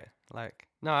sounds great. Like,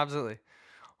 no, absolutely.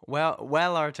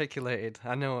 Well articulated.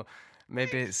 I know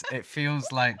maybe it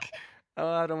feels like,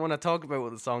 oh, I don't want to talk about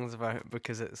what the song's about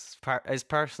because it's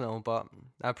personal, but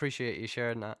I appreciate you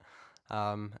sharing that.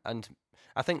 And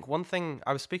I think one thing,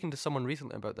 I was speaking to someone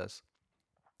recently about this,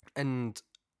 and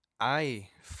I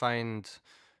find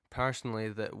personally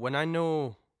that when I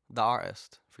know the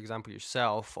artist, for example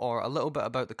yourself, or a little bit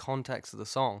about the context of the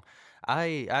song,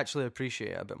 I actually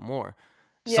appreciate it a bit more.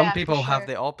 Some Yeah, for people have sure.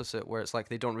 the opposite, where it's like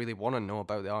they don't really want to know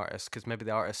about the artist because maybe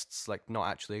the artist's like not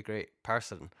actually a great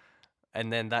person,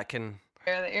 and then that can,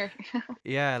 Share that you're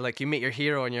yeah, like you meet your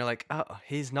hero and you're like, oh,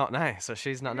 he's not nice or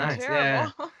she's not you're nice. Yeah,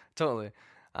 terrible. totally.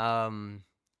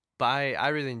 But I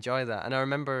really enjoy that, and I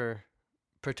remember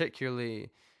particularly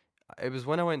it was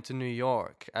when I went to New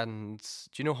York, and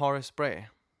do you know Horace Bray?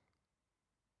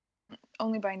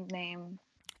 Only by name.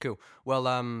 Cool. Well,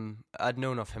 I'd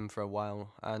known of him for a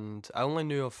while, and I only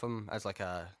knew of him as like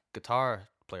a guitar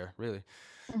player, really.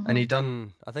 And he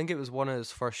done, I think it was one of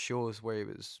his first shows where he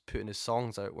was putting his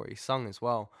songs out, where he sung as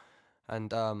well.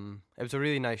 And it was a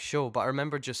really nice show. But I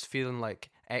remember just feeling like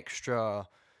extra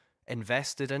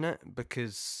invested in it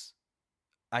because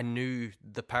I knew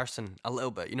the person a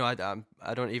little bit. You know, I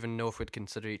don't even know if we'd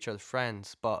consider each other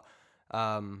friends, but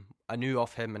I knew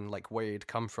of him and like where he'd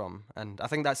come from. And I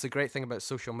think that's the great thing about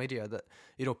social media, that,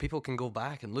 you know, people can go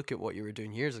back and look at what you were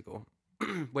doing years ago,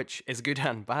 which is good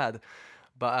and bad.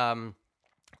 But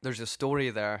there's a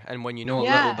story there, and when you know a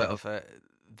little Yeah. bit of it,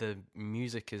 the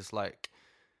music is like,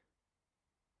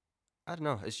 I don't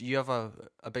know, it's, you have a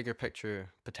bigger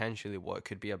picture potentially what it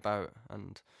could be about,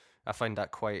 and I find that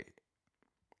quite,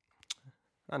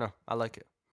 I don't know, I like it.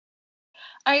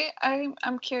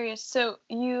 I'm curious. So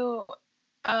you,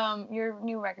 your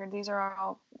new record, these are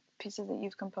all pieces that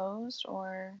you've composed,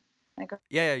 or like?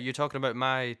 Yeah, you're talking about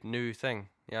my new thing,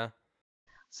 yeah?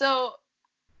 So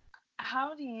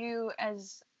how do you,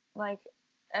 as like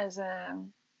as a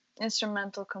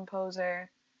instrumental composer,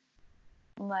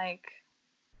 like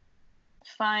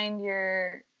find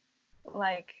your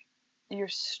like your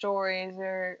stories,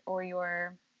 or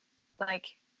your like,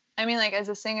 I mean, like as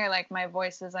a singer, like my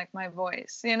voice is like my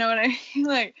voice, you know what I mean?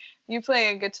 Like you play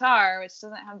a guitar which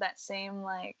doesn't have that same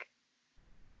like,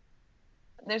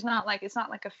 there's not like, it's not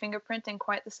like a fingerprint in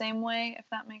quite the same way, if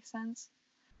that makes sense.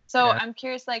 So Yeah. I'm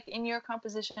curious, like in your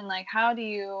composition, like how do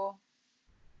you,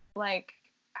 like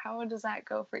how does that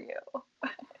go for you?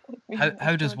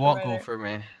 How does With the what go writer. for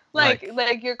me? Like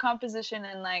your composition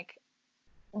and like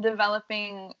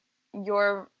developing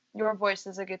your voice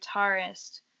as a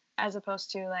guitarist, as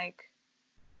opposed to like,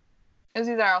 because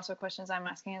these are also questions I'm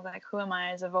asking, is like, who am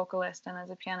I as a vocalist and as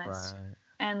a pianist? Right.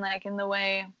 And like in the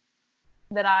way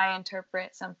that I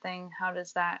interpret something, how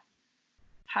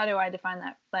do I define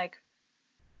that? Like,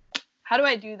 how do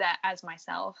I do that as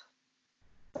myself?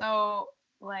 So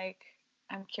like,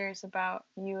 I'm curious about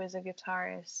you as a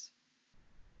guitarist.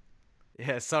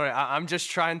 Yeah, sorry, I'm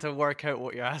just trying to work out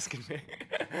what you're asking me.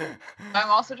 I'm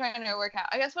also trying to work out,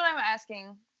 I guess what I'm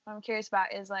asking, what I'm curious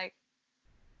about is like,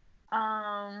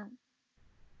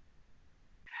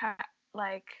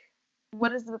 like,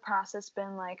 what has the process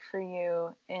been like for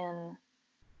you in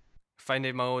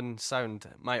Finding my own sound,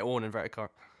 my own inverted comma.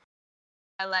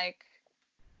 like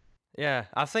Yeah,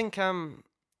 I think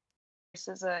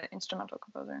as an instrumental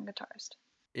composer and guitarist?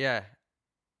 yeah.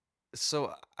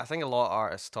 So I think a lot of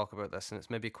artists talk about this, and it's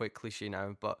maybe quite cliche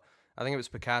now, but I think it was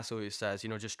Picasso who says, you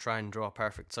know, just try and draw a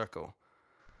perfect circle.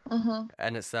 Mm-hmm.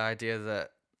 And it's the idea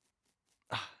that,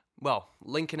 well,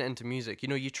 linking it into music, you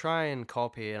know, you try and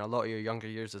copy, and a lot of your younger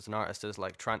years as an artist is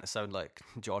like trying to sound like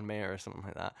John Mayer or something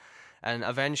like that. And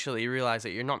eventually you realize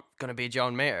that you're not going to be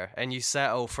John Mayer, and you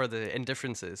settle for the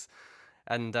indifferences.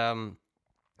 And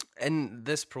in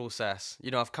this process,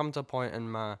 I've come to a point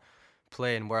in my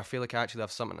playing where I feel like I actually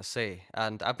have something to say,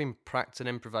 and I've been practicing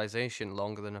improvisation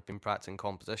longer than I've been practicing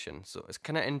composition. So it's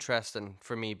kind of interesting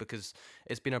for me because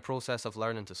it's been a process of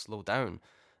learning to slow down,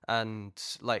 and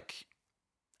like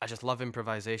I just love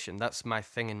improvisation. That's my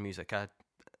thing in music.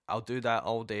 I'll do that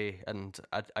all day, and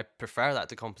I prefer that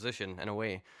to composition in a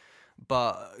way.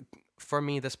 But for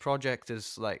me, this project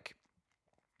is like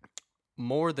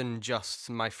more than just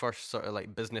my first sort of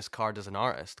like business card as an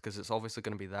artist, because it's obviously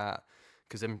going to be that,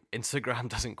 because Instagram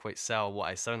doesn't quite sell what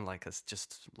I sound like. It's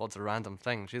just lots of random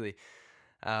things, really.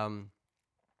 Um,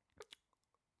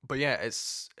 but yeah,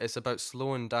 it's about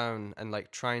slowing down and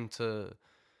like trying to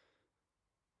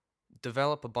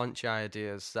develop a bunch of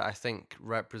ideas that I think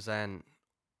represent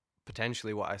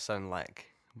potentially what I sound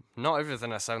like. Not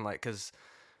everything I sound like, because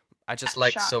I just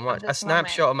like Snapshot so of much. A this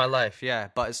snapshot moment. of my life, yeah.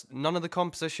 But it's none of the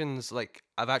compositions, like,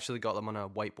 I've actually got them on a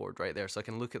whiteboard right there so I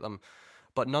can look at them.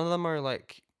 But none of them are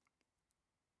like,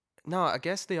 no, I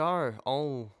guess they are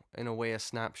all in a way a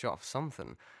snapshot of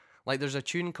something. Like, there's a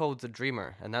tune called The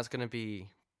Dreamer, and that's going to be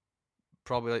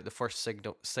probably like the first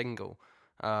single.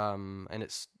 And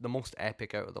it's the most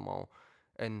epic out of them all.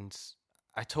 And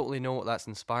I totally know what that's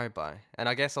inspired by. And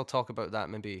I guess I'll talk about that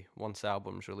maybe once the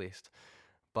album's released.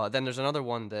 But then there's another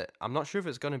one that I'm not sure if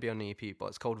it's going to be on the EP, but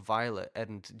it's called Violet.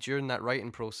 And during that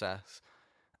writing process,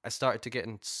 I started to get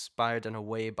inspired in a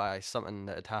way by something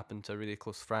that had happened to a really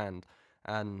close friend.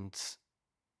 And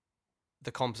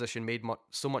the composition made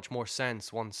so much more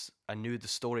sense once I knew the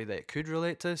story that it could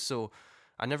relate to. So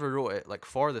I never wrote it like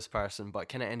for this person, but it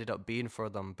kind of ended up being for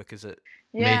them because it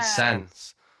made Yeah.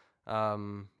 sense.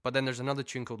 But then there's another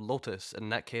tune called Lotus, and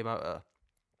that came out of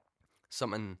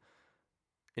something,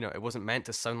 it wasn't meant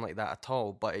to sound like that at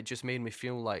all, but it just made me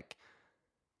feel like,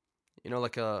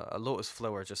 like a lotus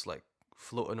flower just like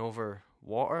floating over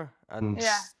water. And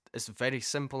Yeah. it's a very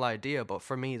simple idea, but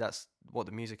for me, that's what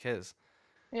the music is.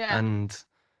 Yeah. And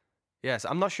yes,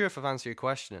 I'm not sure if I've answered your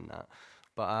question in that,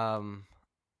 but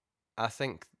I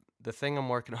think the thing I'm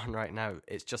working on right now,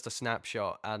 it's just a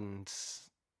snapshot, and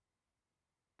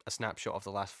a snapshot of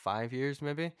the last 5 years,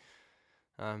 maybe.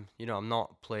 I'm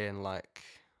not playing like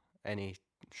any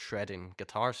shredding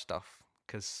guitar stuff,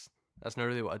 because that's not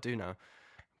really what I do now.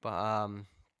 But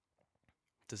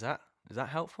is that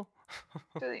helpful?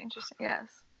 Really interesting. Yes.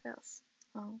 Yes.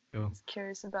 Cool. I was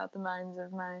curious about the minds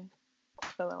of my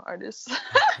fellow artists.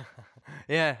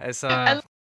 Yeah, it's I loved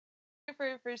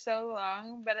it for so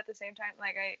long, but at the same time,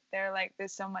 like they're like,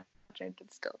 there's so much I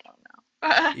still don't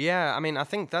know. yeah. I mean, I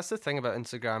think that's the thing about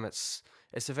Instagram.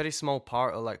 It's a very small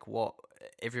part of like what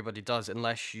everybody does,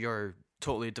 unless you're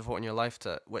totally devoting your life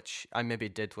to it, which I maybe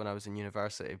did when I was in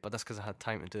university, but that's because I had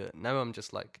time to do it. Now I'm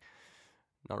just like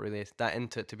not really that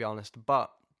into it, to be honest.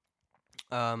 But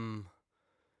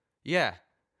yeah,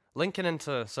 linking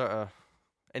into sort of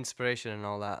inspiration and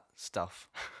all that stuff.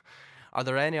 Are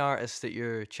there any artists that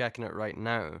you're checking out right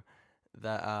now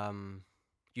that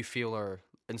you feel are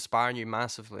inspiring you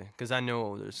massively? Because I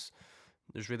know there's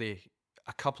really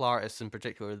a couple artists in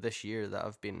particular this year that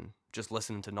I've been just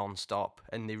listening to non-stop,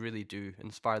 and they really do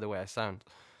inspire the way I sound.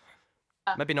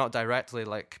 Maybe not directly,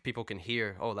 like people can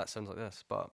hear, oh, that sounds like this,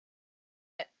 but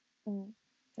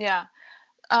Yeah.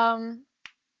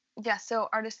 Yeah, so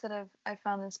artists that I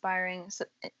found inspiring. So,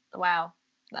 wow.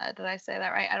 Did I say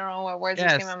that right? I don't know what words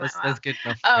just came out of my mouth. that's good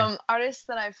enough. Artists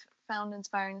that I've found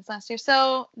inspiring this last year.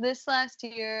 So this last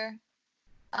year,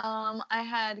 I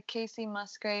had Casey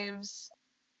Musgraves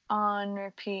on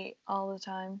repeat all the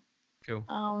time. Cool.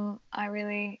 I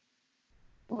really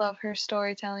love her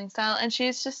storytelling style, and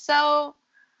she's just so.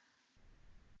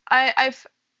 I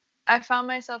found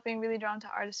myself being really drawn to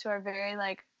artists who are very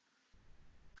like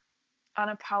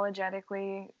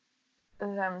unapologetically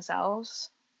themselves,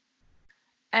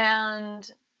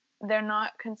 and they're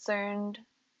not concerned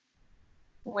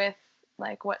with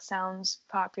like what sounds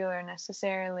popular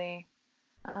necessarily,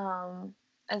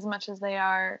 as much as they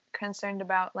are concerned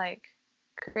about like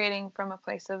creating from a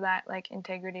place of that like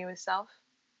integrity with self,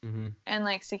 and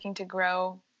like seeking to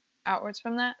grow outwards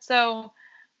from that. So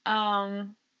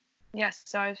yes,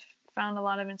 so I've found a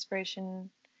lot of inspiration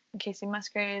in Casey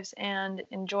Musgraves and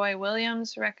in Joy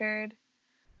Williams' record,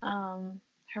 her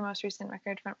most recent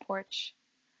record, Front Porch.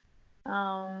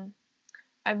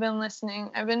 I've been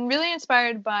really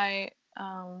inspired by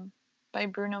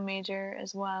Bruno Major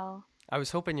as well. I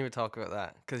was hoping you would talk about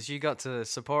that, because you got to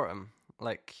support him.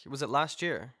 Like, was it last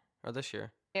year or this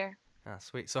year? Here. Ah,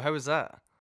 sweet. So how was that?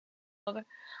 It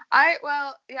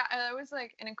was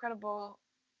like an incredible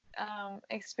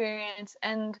experience,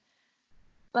 and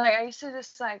like I used to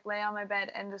just like lay on my bed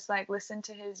and just like listen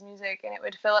to his music, and it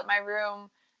would fill up my room,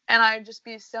 and I'd just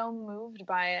be so moved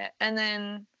by it. And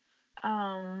then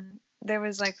there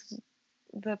was like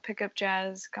the pickup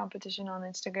jazz competition on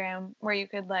Instagram where you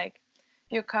could like,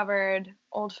 you covered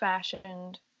old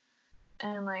fashioned,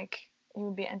 and like you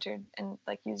would be entered and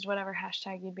like used whatever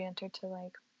hashtag you'd be entered to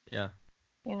like, Yeah.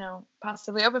 you know,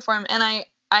 possibly open for him. And I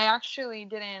actually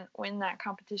didn't win that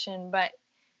competition, but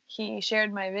he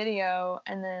shared my video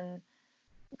and then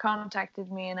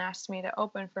contacted me and asked me to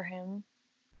open for him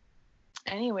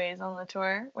anyways on the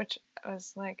tour, which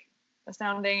was like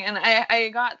astounding. And I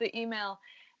got the email,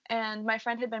 and my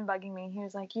friend had been bugging me. He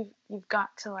was like, you've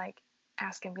got to like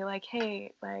ask him, be like,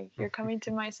 hey, like you're coming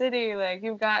to my city, like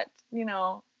you've got, you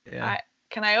know, Yeah.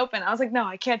 can I open? I was like, no,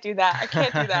 I can't do that. I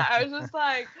can't do that. I was just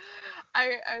like,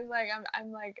 I was like,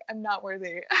 I'm not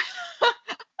worthy.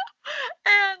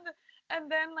 and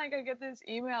then like I get this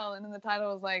email, and then the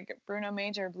title was like Bruno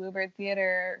Major, Bluebird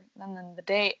Theater, and then the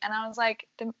date, and I was like,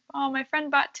 oh, my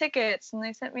friend bought tickets, and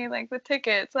they sent me like the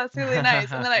tickets. That's really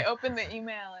nice. And then I opened the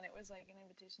email, and it was like an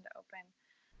invitation to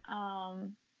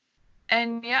open.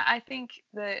 And yeah, I think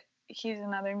that he's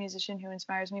another musician who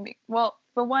inspires me. Well,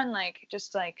 for one, like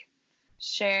just like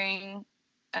sharing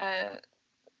a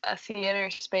theater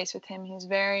space with him. He's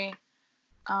very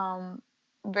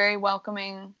very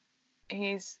welcoming.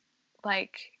 He's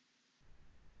like,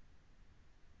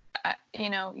 you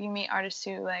know, you meet artists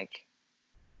who like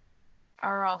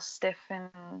are all stiff and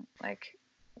like,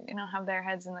 you know, have their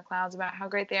heads in the clouds about how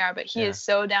great they are, but he is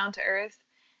so down to earth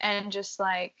and just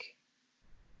like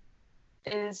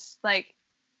is like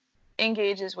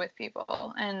engages with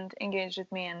people and engaged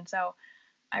with me. And so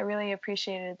I really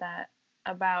appreciated that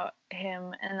about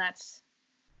him, and that's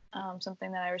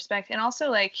something that I respect. And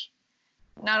also like,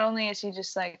 not only is he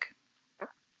just like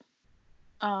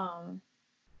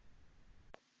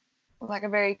a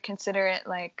very considerate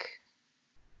like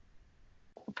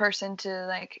person to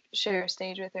like share a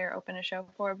stage with or open a show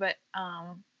for, but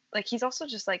like he's also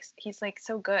just like, he's like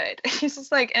so good. He's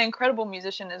just like an incredible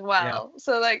musician as well.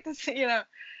 So like to see, you know,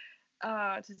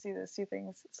 to see those two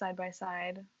things side by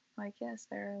side, like yes,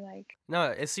 they're like. No,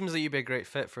 it seems like you'd be a great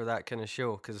fit for that kind of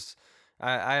show, because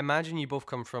I imagine you both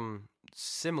come from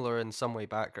similar in some way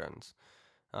backgrounds.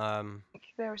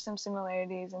 There were some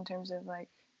similarities in terms of like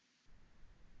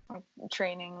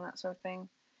training and that sort of thing.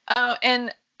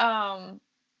 And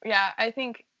yeah, I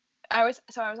think I was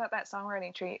at that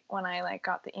songwriting treat when I like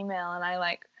got the email, and I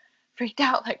like freaked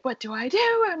out, like, what do I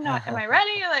do? Am I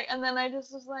ready? Like, and then I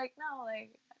just was like, no, like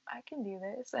I can do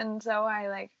this. And so I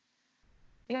like,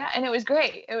 yeah, and it was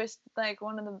great. It was like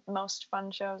one of the most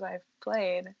fun shows I've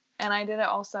played, and I did it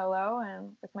all solo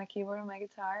and with my keyboard and my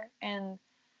guitar, and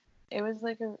it was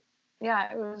like it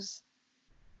was,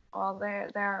 well, there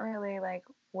aren't really like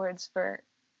words for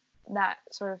that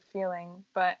sort of feeling,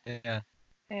 but yeah,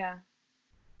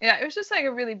 it was just like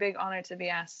a really big honor to be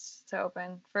asked to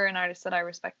open for an artist that I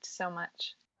respect so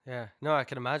much. Yeah, no, I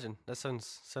can imagine. That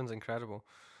sounds incredible.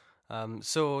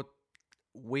 So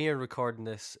we are recording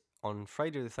this on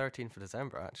Friday the 13th of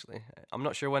December, actually. I'm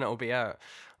not sure when it'll be out,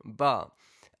 but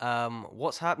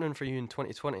what's happening for you in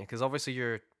 2020? Because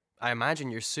obviously I imagine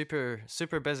you're super,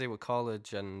 super busy with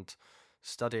college and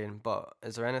studying, but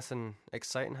is there anything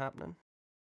exciting happening?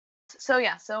 So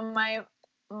yeah, so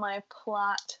my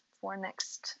plot for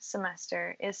next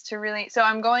semester is to really, so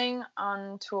I'm going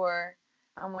on tour,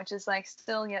 which is like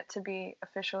still yet to be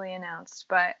officially announced,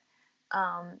 but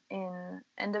in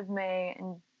end of May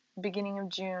and beginning of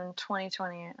June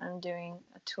 2020, I'm doing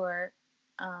a tour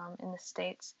in the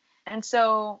States. And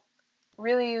so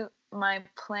really my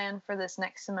plan for this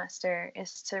next semester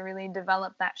is to really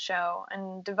develop that show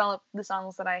and develop the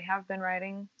songs that I have been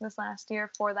writing this last year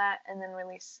for that, and then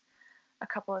release a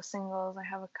couple of singles. I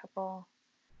have a couple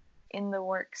in the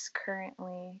works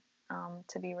currently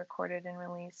to be recorded and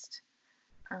released.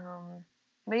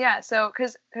 But yeah, so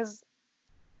because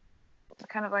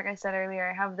kind of like I said earlier,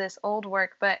 I have this old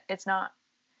work, but it's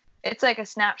like a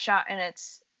snapshot, and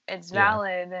it's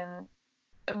valid, and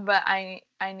but I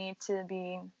need to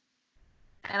be,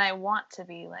 and I want to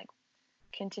be like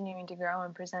continuing to grow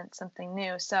and present something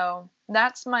new. So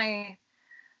that's my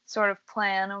sort of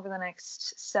plan over the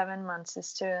next 7 months,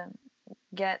 is to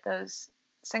get those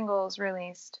singles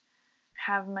released,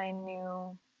 have my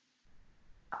new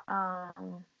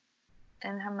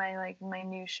and have my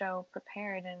new show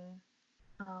prepared,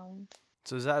 and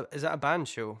So is that a band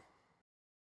show?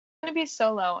 going to be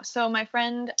solo. So my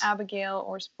friend Abigail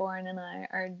Orsborn and I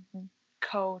are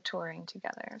co-touring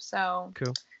together. So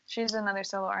Cool. She's another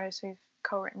solo artist we've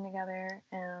co-written together,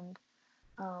 and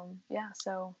yeah,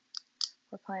 so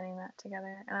we're planning that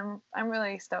together, and I'm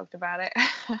really stoked about it.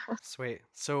 Sweet.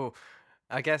 So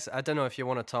I guess I don't know if you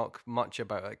want to talk much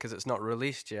about it because it's not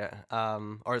released yet,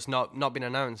 or it's not been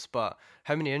announced. But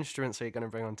how many instruments are you going to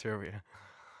bring on tour with you?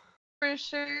 For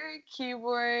sure,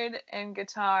 keyboard and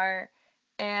guitar,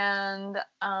 and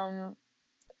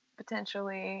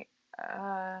potentially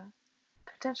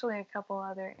potentially a couple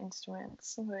other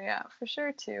instruments. So yeah, for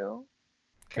sure too.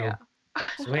 Cool. Yeah.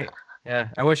 Sweet. Yeah,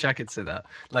 I wish I could say that.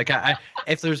 Like, I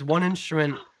if there's one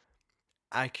instrument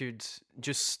I could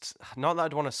just, not that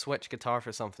I'd want to switch guitar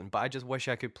for something, but I just wish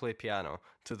I could play piano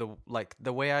to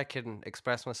the way I can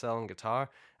express myself on guitar.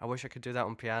 I wish I could do that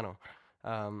on piano.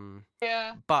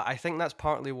 Yeah. But I think that's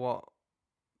partly what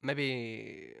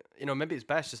maybe it's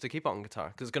best just to keep it on guitar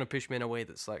because it's gonna push me in a way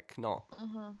that's like not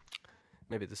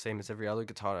maybe the same as every other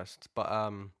guitarist. But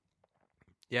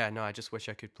yeah, no, I just wish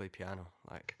I could play piano.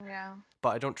 Like, Yeah. but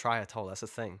I don't try at all. That's the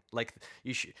thing. Like,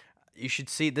 you should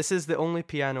see. This is the only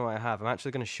piano I have. I'm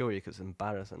actually going to show you because it's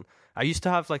embarrassing. I used to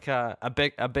have like a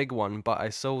big one, but I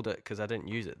sold it because I didn't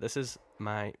use it. This is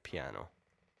my piano.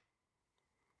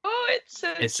 Oh, it's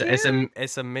so cute.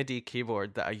 It's a MIDI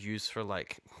keyboard that I use for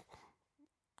like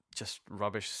just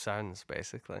rubbish sounds,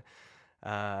 basically.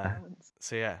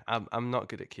 So yeah, I'm not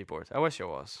good at keyboard. I wish I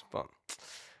was, but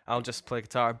I'll just play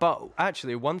guitar. But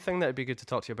actually, one thing that would be good to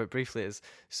talk to you about briefly is,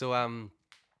 so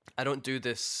I don't do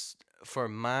this for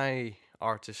my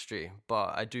artistry,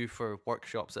 but I do for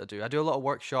workshops that I do. I do a lot of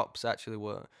workshops actually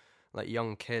with like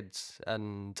young kids,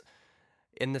 and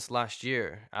in this last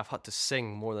year, I've had to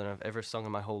sing more than I've ever sung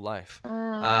in my whole life.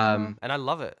 And I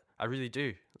love it. I really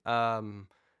do.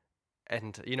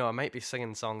 And I might be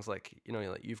singing songs like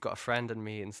like You've Got a Friend in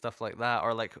Me and stuff like that,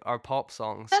 or like our pop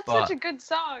songs. That's but such a good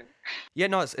song. yeah,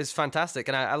 no, it's fantastic,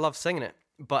 and I love singing it.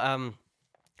 But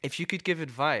if you could give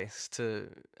advice to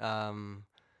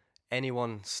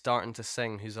anyone starting to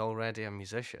sing who's already a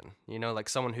musician, like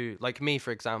someone who, like me,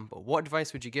 for example, what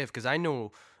advice would you give? Because I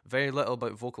know very little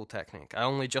about vocal technique. I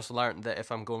only just learned that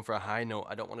if I'm going for a high note,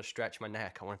 I don't want to stretch my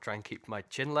neck. I want to try and keep my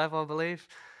chin level, I believe.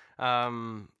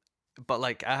 But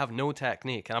like, I have no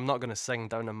technique, and I'm not going to sing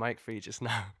down a mic for you just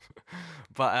now.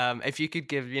 But if you could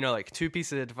give, like 2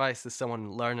 pieces of advice to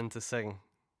someone learning to sing,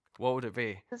 what would it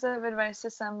be? Piece of advice to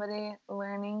somebody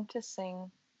learning to sing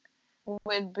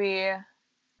would be,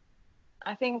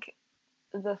 I think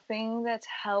the thing that's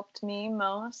helped me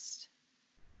most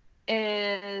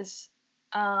is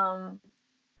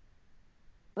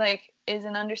is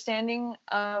an understanding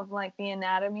of like the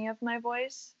anatomy of my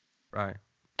voice. Right.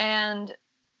 And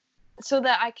so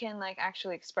that I can like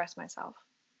actually express myself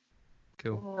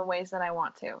Cool. in the ways that I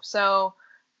want to. So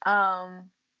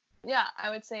yeah, I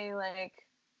would say like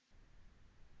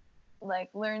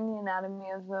learn the anatomy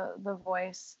of the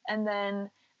voice, and then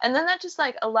that just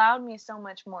like allowed me so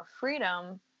much more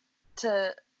freedom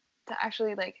to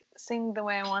actually like sing the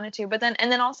way I wanted to. But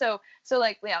then also, so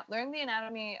like, yeah, learn the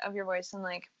anatomy of your voice and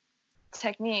like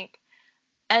technique,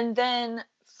 and then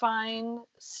find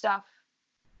stuff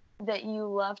that you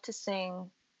love to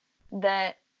sing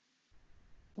that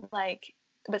like,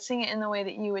 but sing it in the way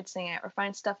that you would sing it, or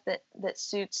find stuff that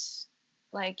suits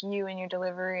like you and your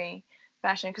delivery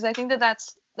fashion. Because I think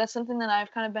that's something that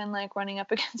I've kind of been like running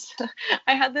up against.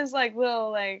 I had this like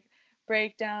little like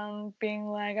breakdown being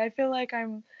like, I feel like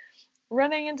I'm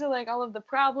running into like all of the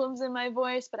problems in my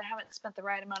voice, but I haven't spent the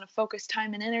right amount of focus,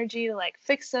 time, and energy to like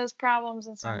fix those problems,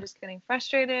 and so I'm just getting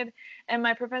frustrated. And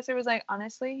my professor was like,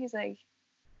 honestly, he's like,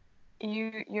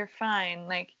 you're fine.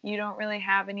 Like, you don't really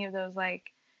have any of those,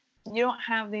 like, you don't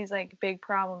have these like big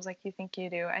problems like you think you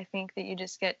do. I think that you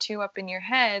just get too up in your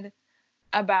head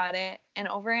about it and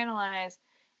overanalyze.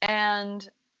 And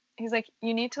he's like,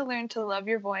 you need to learn to love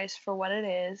your voice for what it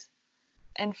is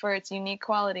and for its unique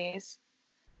qualities,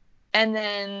 and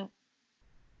then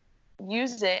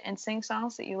use it and sing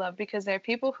songs that you love, because there are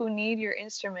people who need your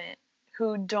instrument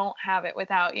who don't have it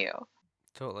without you.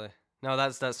 Totally. No,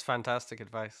 that's fantastic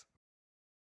advice.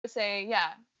 Say,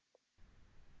 yeah,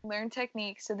 learn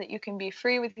technique so that you can be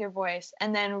free with your voice,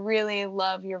 and then really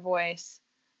love your voice,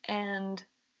 and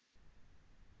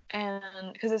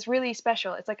because it's really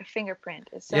special. It's like a fingerprint.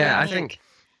 It's so Yeah, unique.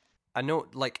 I know,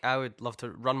 like, I would love to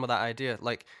run with that idea.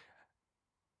 Like,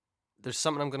 there's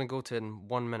something I'm going to go to in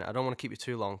 1 minute. I don't want to keep you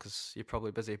too long because you're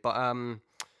probably busy. But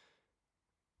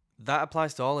that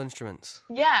applies to all instruments.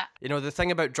 Yeah. The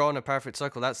thing about drawing a perfect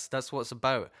circle, that's what it's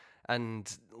about.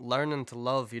 And learning to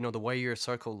love, the way your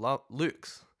circle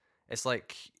looks. It's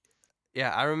like,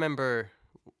 yeah, I remember,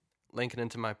 linking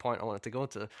into my point I wanted to go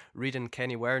to, reading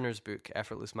Kenny Werner's book,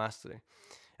 Effortless Mastery,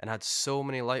 and had so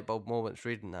many light bulb moments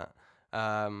reading that.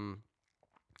 And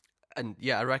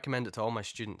yeah, I recommend it to all my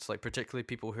students, like particularly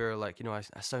people who are like,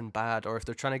 I sound bad, or if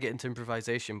they're trying to get into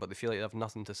improvisation but they feel like they have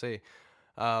nothing to say.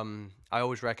 I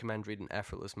always recommend reading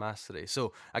Effortless Mastery.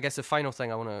 So I guess the final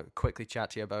thing I want to quickly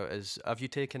chat to you about is, have you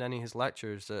taken any of his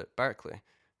lectures at Berkeley,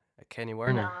 at Kenny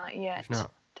Werner? Not yet. You've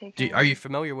not. Taken Are you one.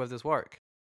 familiar with his work?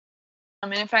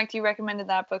 And in fact, you recommended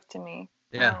that book to me.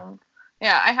 Yeah.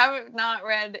 Yeah, I haven't not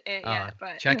read it yet,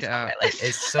 but Check it's it on my out. list.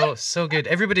 It's so good.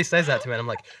 Everybody says that to me, and I'm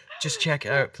like, just check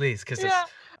it out, please, because Yeah.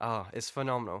 it's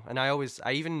phenomenal. And I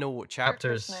even know what For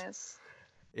chapters. Christmas.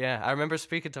 Yeah, I remember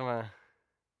speaking to my.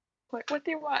 What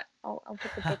do you want? I'll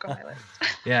put the book on my list.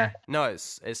 Yeah. No,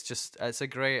 it's a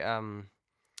great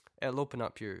it'll open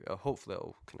up your hopefully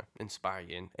it'll kind of inspire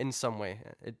you in some way.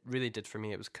 It really did for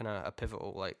me. It was kind of a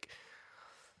pivotal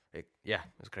it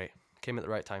was great. Came at the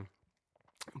right time.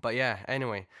 But yeah,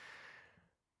 anyway,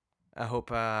 I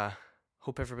hope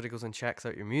everybody goes and checks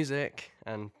out your music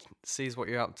and sees what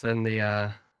you're up to in the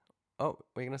oh, what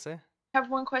are you gonna say? I have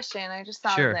one question. I just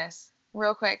thought Sure. of this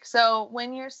real quick. So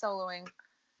when you're soloing,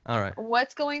 All right.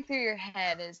 what's going through your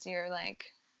head as you're like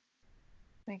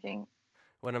thinking?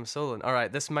 When I'm soloing. All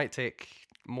right, this might take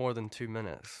more than 2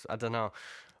 minutes. I don't know.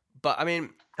 But I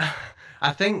mean,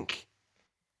 I think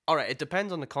all right, it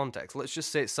depends on the context. Let's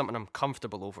just say it's something I'm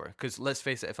comfortable over, cuz let's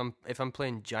face it, if I'm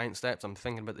playing giant steps, I'm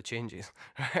thinking about the changes,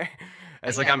 right?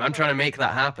 It's like Yeah, I'm trying to make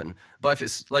that happen. But if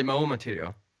it's like my own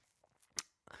material,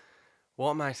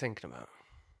 what am I thinking about?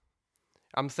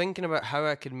 I'm thinking about how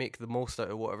I could make the most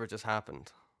out of whatever just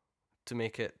happened to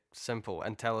make it simple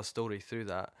and tell a story through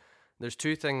that. There's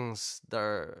two things that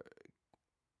are.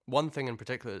 One thing in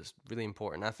particular is really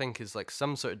important, I think, is like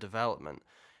some sort of development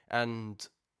and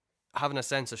having a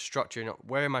sense of structure. You know,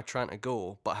 where am I trying to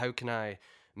go? But how can I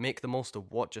make the most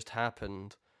of what just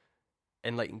happened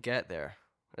and like get there?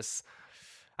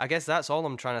 I guess that's all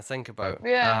I'm trying to think about.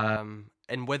 Yeah.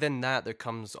 And within that, there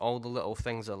comes all the little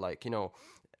things of like, you know,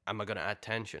 am I going to add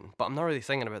tension? But I'm not really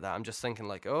thinking about that. I'm just thinking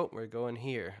like, oh, we're going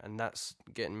here, and that's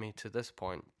getting me to this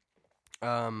point.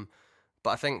 But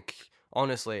I think,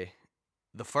 honestly,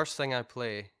 the first thing I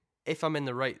play, if I'm in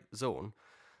the right zone,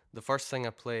 the first thing I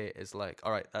play is like,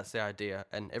 all right, that's the idea,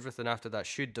 and everything after that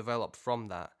should develop from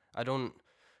that.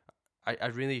 I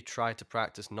really try to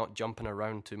practice not jumping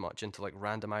around too much into like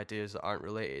random ideas that aren't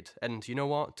related. And you know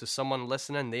what? To someone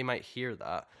listening, they might hear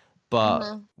that,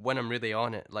 but when I'm really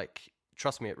on it, like,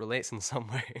 trust me, it relates in some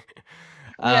way.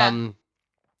 Yeah.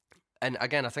 And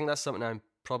again, I think that's something I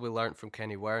probably learned from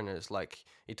Kenny Werner. Is like,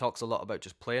 he talks a lot about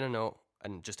just playing a note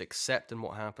and just accepting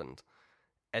what happened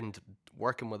and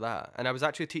working with that. And I was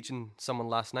actually teaching someone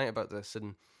last night about this,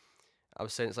 and I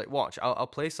was saying, it's like, watch, I'll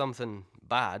play something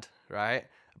bad, right?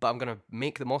 But I'm going to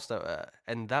make the most out of it.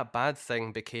 And that bad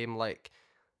thing became like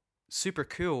super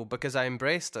cool because I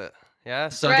embraced it. Yeah.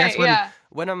 So I guess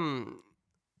when I'm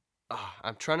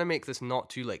trying to make this not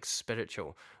too like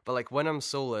spiritual, but like when I'm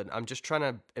soloing, I'm just trying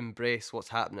to embrace what's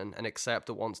happening and accept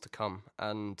what wants to come.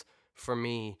 And for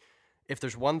me, if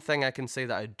there's one thing I can say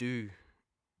that I do,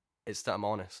 it's that I'm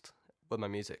honest with my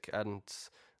music, and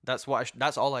that's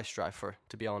all I strive for,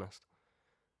 to be honest.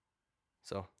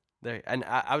 So there, and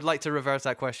I would like to reverse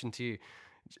that question to you,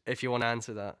 if you want to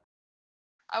answer that.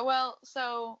 Well,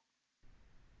 so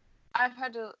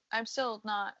I'm still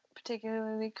not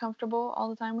particularly comfortable all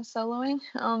the time with soloing.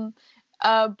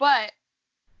 But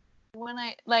when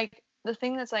I like, the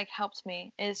thing that's like helped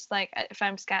me is like, if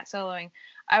I'm scat soloing,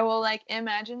 I will like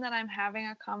imagine that I'm having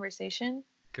a conversation.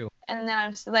 Cool. And then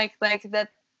I'm like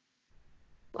that,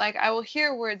 like I will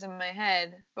hear words in my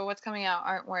head, but what's coming out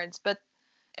aren't words. But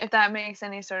if that makes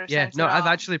any sort of sense. No, at I've all.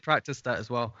 actually practiced that as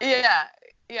well. Yeah.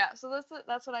 So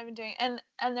that's what I've been doing, and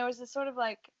there was this sort of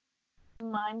like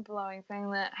mind-blowing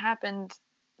thing that happened.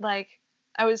 Like,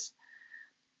 I was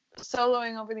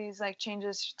soloing over these like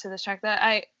changes to this track that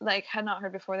I like had not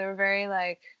heard before. They were very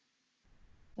like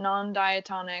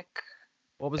non-diatonic.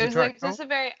 What was It the was track like just a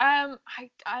very I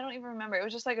don't even remember. It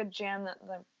was just like a jam that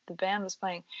the band was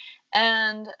playing,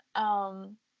 and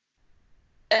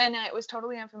it was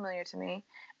totally unfamiliar to me,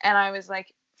 and I was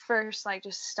like first like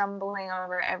just stumbling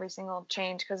over every single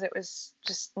change because it was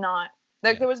just not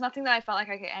like there was nothing that I felt like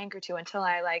I could anchor to until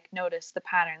I like noticed the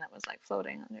pattern that was like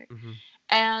floating under. Mm-hmm.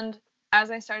 And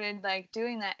as I started like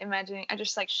doing that, imagining, I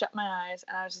just like shut my eyes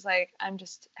and I was just like, I'm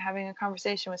just having a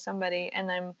conversation with somebody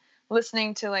and I'm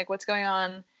listening to like what's going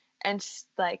on and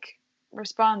like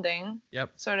responding.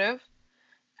 Yep. Sort of.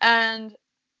 And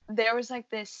there was like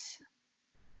this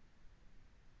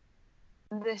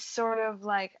sort of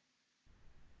like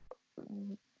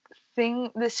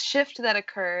thing, this shift that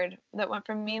occurred that went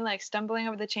from me like stumbling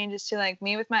over the changes to like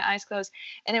me with my eyes closed,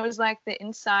 and it was like the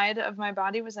inside of my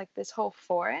body was like this whole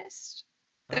forest.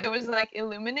 it was like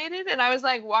illuminated, and I was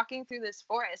like walking through this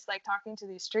forest, like talking to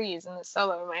these trees in the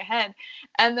solo in my head.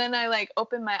 And then I like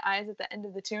opened my eyes at the end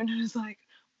of the tune and was like,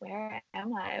 where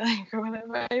am I? Like, what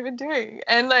am I even doing?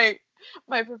 And like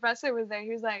my professor was there.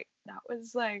 He was like,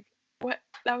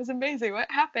 that was amazing. What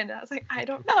happened? I was like, I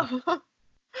don't know.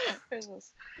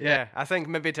 Yeah, I think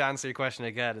maybe to answer your question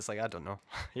again, it's like, I don't know.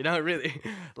 You know, really.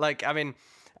 Like, I mean,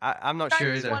 I'm not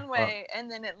sure Starts either. one way, and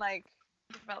then it like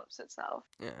develops itself.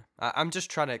 Yeah, I'm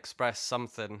just trying to express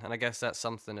something, and I guess that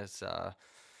something is, I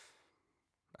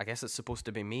guess it's supposed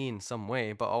to be me in some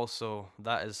way, but also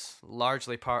that is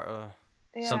largely part of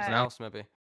something else, maybe.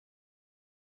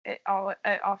 It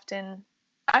often,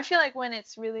 I feel like when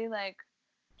it's really like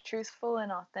truthful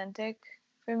and authentic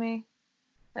for me,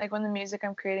 like when the music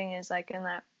I'm creating is like in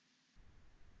that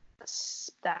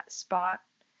spot,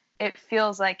 it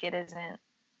feels like it isn't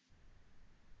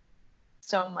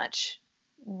so much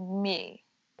me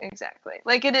exactly.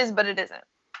 Like it is, but it isn't.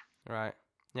 Right.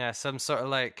 Yeah, some sort of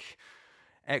like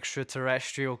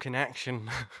extraterrestrial connection.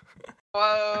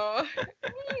 Whoa.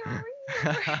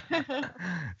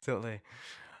 Totally.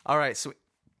 All right, so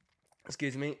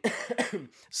excuse me.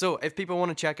 So if people want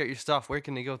to check out your stuff, where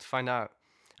can they go to find out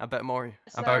a bit more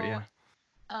about you?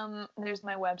 There's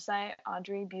my website,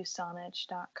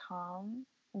 audreybusanich.com,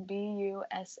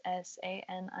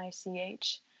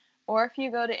 BUSSANICH. Or if you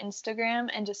go to Instagram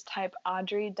and just type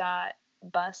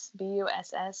audrey.buss,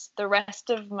 BUSS, the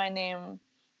rest of my name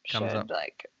Comes should up.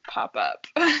 like pop up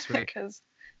Sweet. because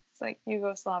it's like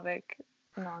Yugoslavic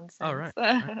nonsense. Oh, right.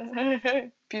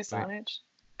 Busanich.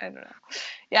 I don't know.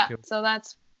 Yeah, Cool. so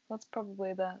that's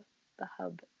probably the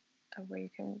hub of where you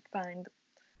can find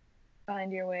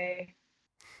your way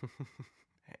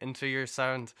into your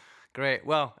sound. Great.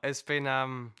 Well, it's been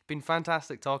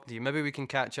fantastic talking to you. Maybe we can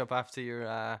catch up after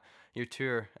your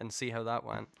tour and see how that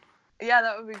went. Yeah,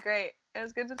 that would be great. It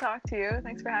was good to talk to you.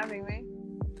 Thanks for having me.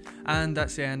 And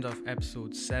that's the end of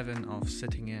episode 7 of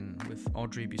Sitting In with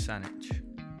Audrey Busanich.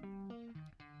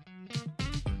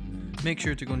 Make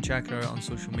sure to go and check her out on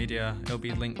social media. It'll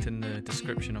be linked in the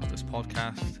description of this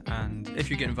podcast. And if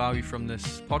you're getting value from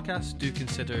this podcast, do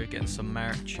consider getting some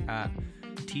merch at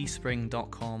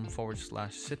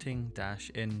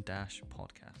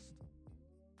teespring.com/sitting-in-podcast.